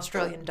like an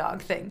Australian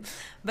dog thing.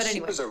 But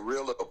anyway, she was a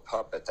real little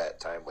pup at that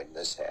time when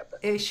this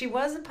happened. She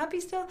was a puppy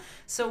still?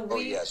 Oh,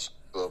 yes,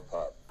 little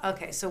pup.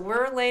 Okay, so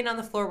we're laying on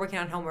the floor working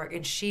on homework,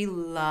 and she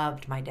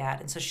loved my dad.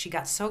 And so she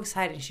got so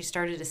excited, she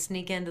started to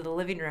sneak into the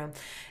living room,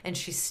 and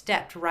she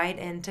stepped right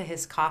into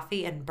his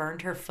coffee and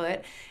burned her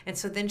foot. And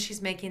so then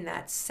she's making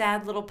that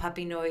sad little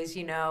puppy noise,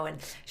 and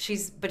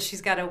she's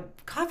got a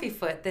coffee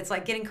foot that's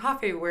like getting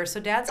coffee everywhere. So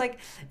Dad's like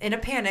in a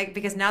panic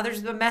because now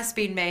there's a mess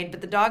being made,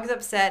 but the dog's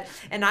upset,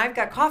 and I've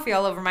got coffee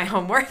all over my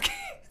homework.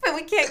 But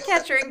we can't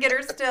catch her and get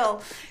her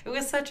still. It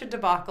was such a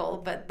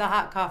debacle, but the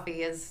hot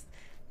coffee has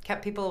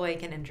kept people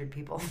awake and injured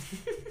people.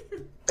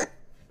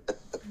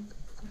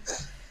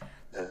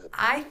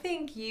 I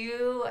think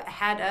you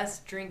had us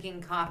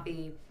drinking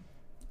coffee.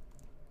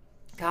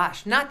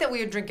 Gosh, not that we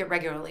would drink it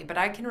regularly, but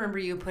I can remember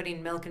you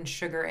putting milk and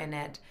sugar in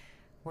it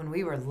when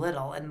we were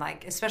little. And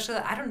like, especially,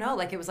 I don't know,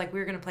 like it was like we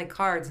were going to play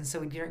cards. And so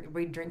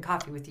we'd drink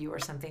coffee with you or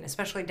something,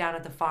 especially down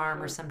at the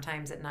farm or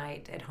sometimes at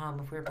night at home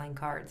if we were playing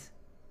cards.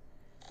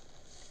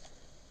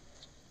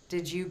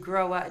 Did you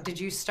grow up,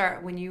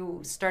 when you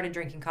started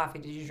drinking coffee,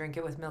 did you drink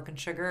it with milk and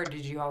sugar or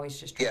did you always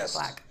just drink it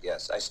black?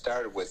 Yes. I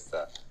started with,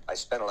 I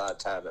spent a lot of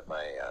time at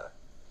my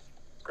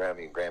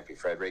Grammy and Grampy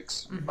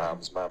Frederick's,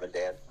 mom's mom and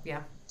dad.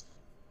 Yeah.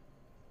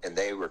 And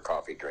they were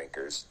coffee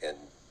drinkers, and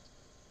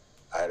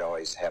I'd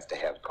always have to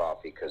have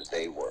coffee because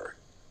they were.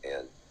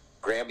 And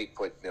Grammy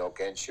put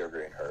milk and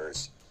sugar in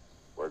hers,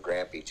 where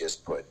Grampy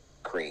just put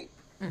cream.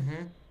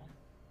 Mm-hmm.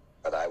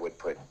 But I would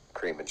put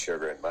cream and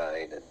sugar in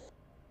mine and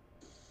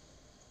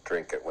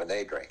drink it when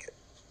they drank it.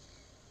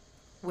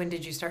 When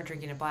did you start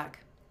drinking it black?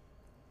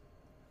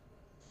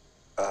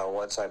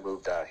 Once I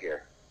moved out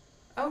here.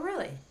 Oh,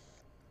 really? You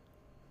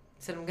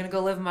said, I'm going to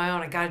go live on my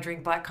own. I got to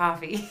drink black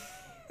coffee.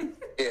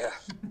 Yeah.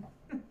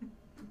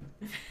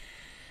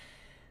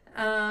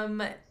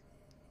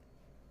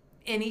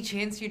 Any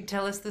chance you'd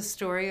tell us the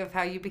story of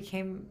how you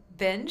became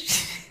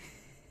Benj?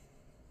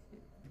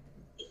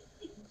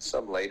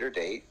 Some later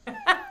date.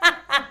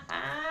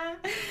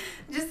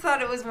 Just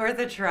thought it was worth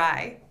a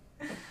try.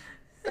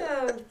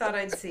 Oh, thought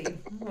I'd see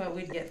what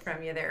we'd get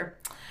from you there.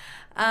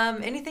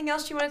 Anything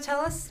else you want to tell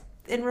us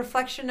in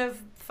reflection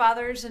of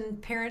fathers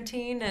and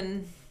parenting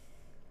and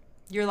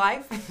your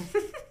life?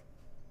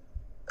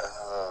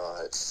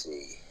 Let's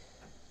see.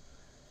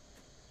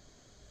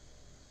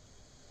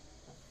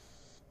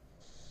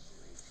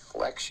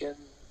 Reflection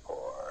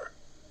or...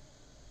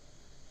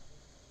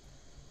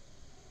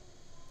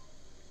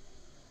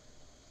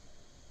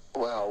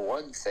 Well,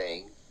 one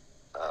thing,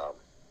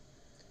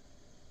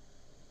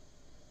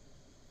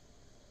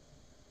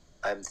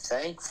 I'm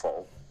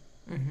thankful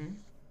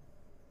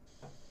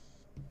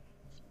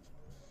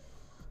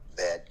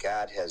that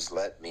God has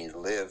let me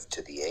live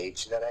to the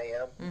age that I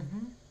am.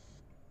 Mm-hmm.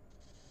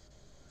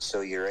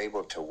 So you're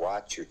able to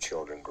watch your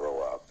children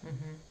grow up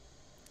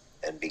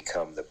and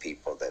become the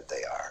people that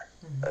they are.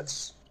 Mm-hmm.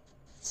 That's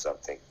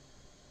something.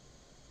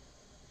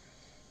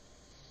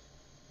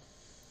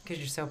 Because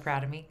you're so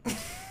proud of me.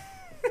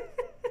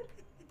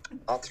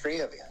 All three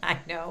of you.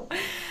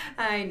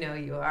 I know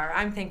you are.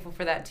 I'm thankful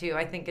for that too.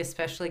 I think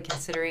especially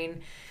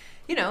considering,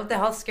 the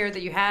health scare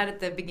that you had at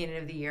the beginning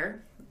of the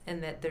year,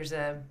 and that there's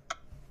let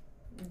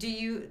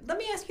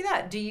me ask you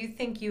that. Do you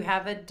think you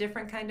have a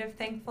different kind of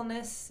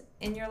thankfulness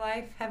in your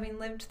life having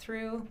lived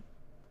through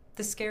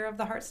the scare of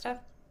the heart stuff?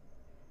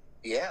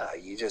 Yeah,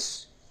 you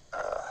just,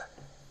 I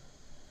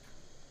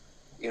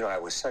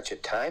was such a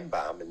time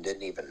bomb and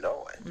didn't even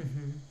know it.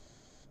 Mm-hmm.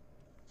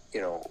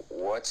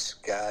 What's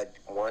God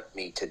want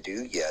me to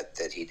do yet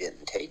that he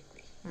didn't take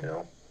me,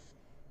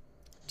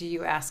 Do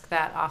you ask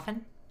that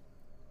often?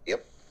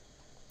 Yep.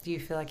 Do you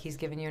feel like he's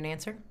given you an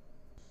answer?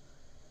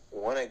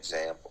 One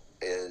example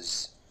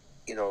is,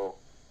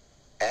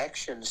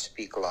 actions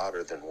speak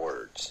louder than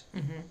words.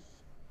 Mm-hmm.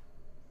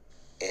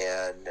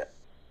 And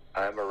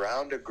I'm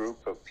around a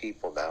group of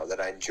people now that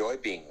I enjoy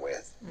being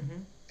with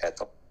at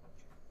the...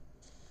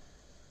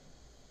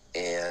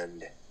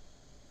 And...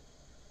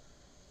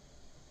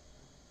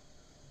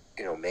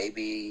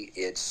 maybe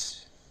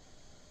it's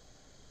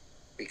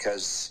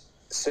because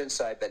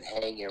since I've been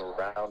hanging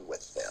around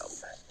with them,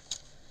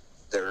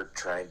 they're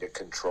trying to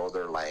control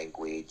their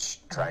language,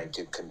 trying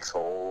to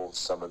control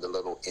some of the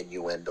little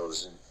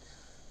innuendos and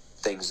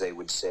things they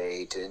would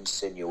say to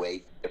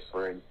insinuate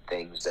different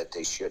things that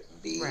they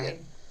shouldn't be. Right.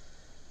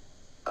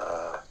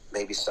 And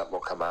maybe something will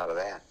come out of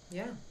that.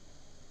 Yeah.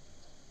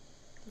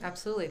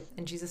 Absolutely.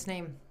 In Jesus'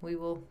 name, we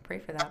will pray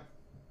for that.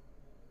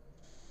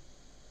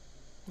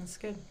 That's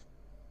good.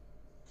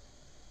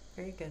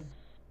 Very good.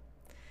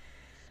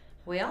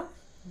 Well,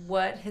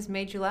 what has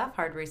made you laugh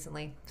hard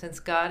recently?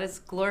 Since God is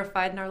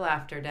glorified in our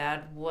laughter,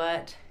 Dad,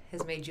 what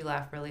has made you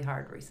laugh really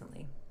hard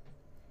recently?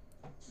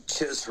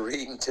 Just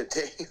reading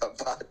today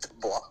about the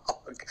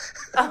blog.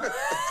 About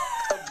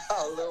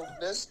little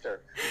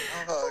mister.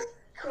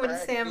 When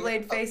Sam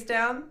laid face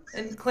down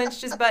and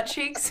clenched his butt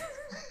cheeks.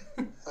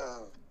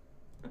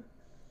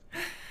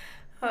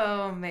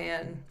 Oh,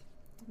 man.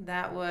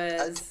 That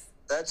was...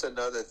 That's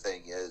another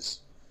thing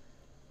is...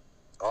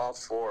 all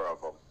four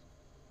of them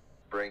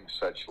bring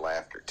such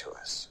laughter to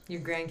us.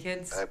 Your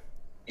grandkids?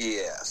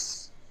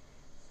 Yes.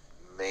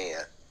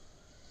 Man.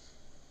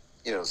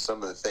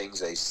 Some of the things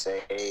they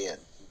say and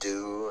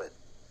do. And,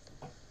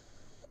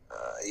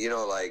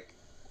 like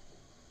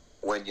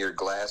when your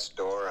glass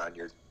door on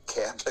your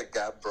cabinet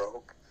got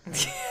broke.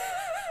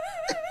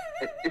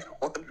 You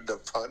wanted to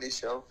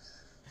punish them.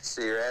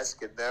 So you're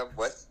asking them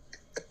what...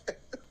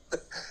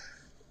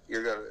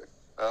 you're going to...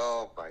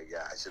 Oh, my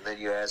gosh. And then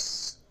you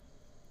ask...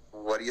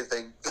 What do you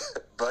think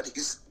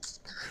Buddy's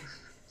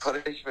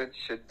punishment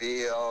should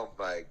be, oh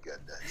my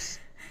goodness.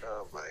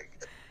 Oh my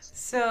goodness.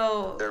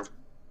 So They're,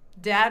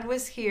 Dad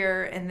was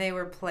here and they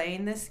were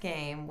playing this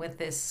game with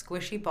this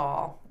squishy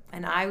ball,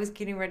 and I was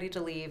getting ready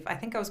to leave. I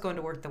think I was going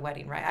to work the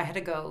wedding, right? I had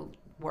to go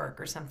work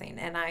or something.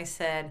 And I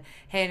said,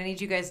 "Hey, I need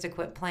you guys to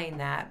quit playing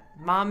that."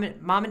 Mom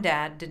and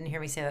Dad didn't hear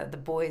me say that. The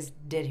boys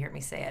did hear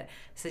me say it.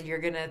 I said, "You're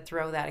going to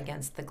throw that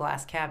against the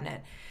glass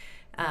cabinet."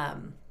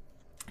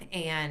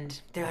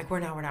 And they're like, we're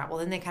not. Well,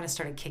 then they kind of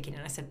started kicking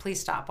it. I said, "Please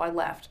stop." Well, I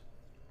left.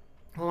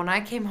 Well, when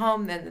I came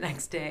home then the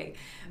next day,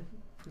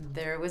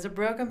 there was a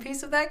broken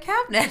piece of that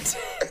cabinet.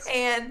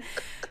 And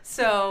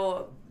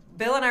so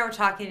Bill and I were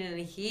talking, and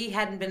he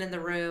hadn't been in the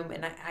room.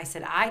 And I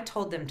said, I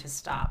told them to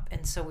stop.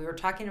 And so we were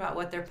talking about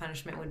what their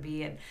punishment would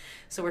be. And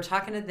so we're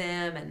talking to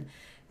them, and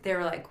they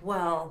were like,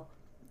 well,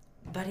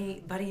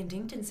 Buddy and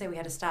Dink didn't say we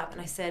had to stop.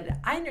 And I said,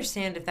 I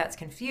understand if that's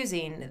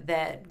confusing,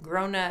 that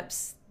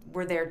grown-ups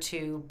were there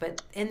too,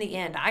 but in the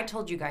end, I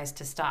told you guys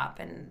to stop,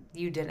 and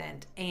you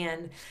didn't.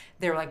 And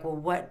they were like, well,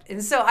 what?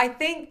 And so I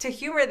think to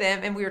humor them,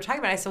 and we were talking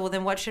about it, I said, well,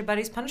 then what should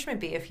Buddy's punishment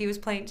be if he was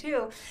playing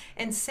too?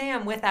 And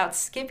Sam, without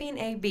skipping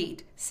a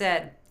beat,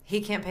 said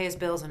he can't pay his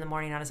bills in the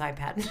morning on his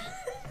iPad.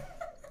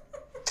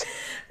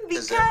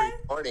 Because every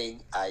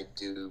morning I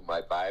do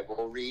my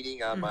Bible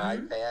reading on my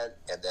iPad,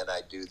 and then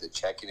I do the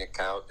checking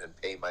account and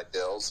pay my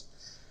bills.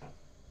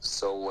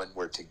 So when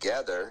we're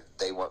together,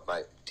 they want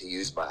to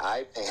use my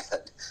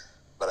iPad,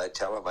 but I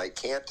tell them I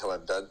can't till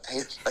I'm done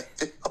paying my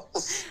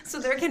bills. So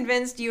they're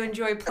convinced you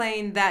enjoy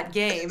playing that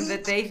game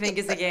that they think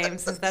is a game,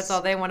 since that's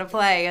all they want to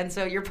play. And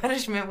so your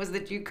punishment was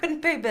that you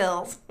couldn't pay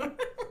bills.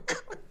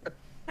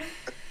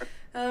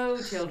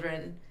 Oh,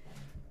 children.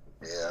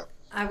 Yeah.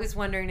 I was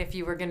wondering if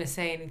you were going to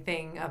say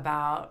anything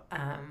about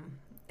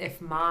if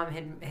Mom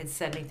had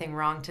said anything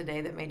wrong today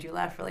that made you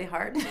laugh really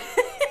hard.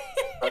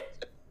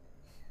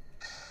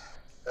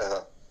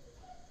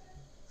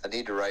 I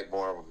need to write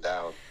more of them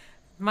down.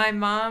 My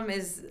mom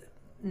is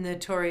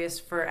notorious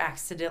for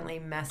accidentally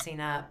messing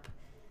up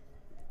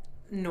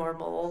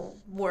normal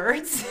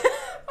words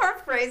or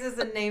phrases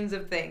and names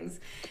of things.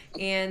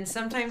 And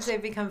sometimes they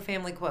become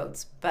family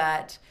quotes,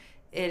 but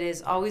it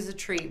is always a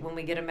treat when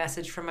we get a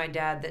message from my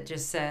dad that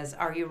just says,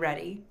 "Are you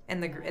ready?"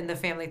 in the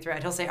family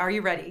thread. He'll say, "Are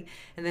you ready?"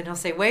 And then he'll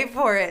say, wait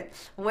for it.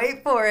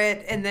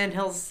 And then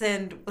he'll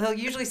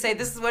usually say,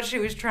 "This is what she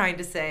was trying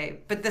to say,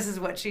 but this is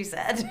what she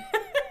said."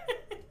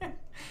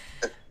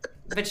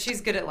 But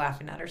she's good at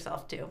laughing at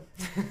herself too.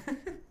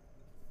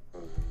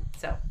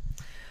 So,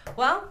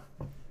 well,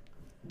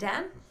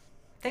 Dad,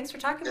 thanks for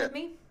talking with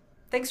me.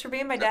 Thanks for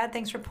being my dad.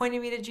 Thanks for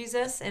pointing me to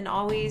Jesus and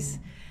always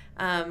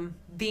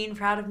being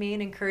proud of me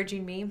and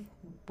encouraging me.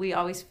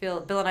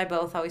 Bill and I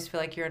both always feel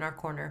like you're in our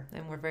corner,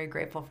 and we're very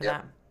grateful for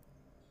that.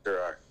 Sure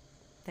are.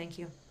 Thank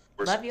you.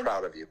 We're Love so you.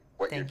 proud of you,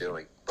 what you're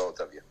doing, both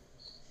of you.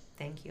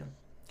 Thank you.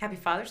 Happy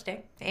Father's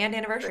Day and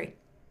anniversary.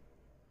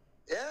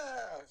 Yeah.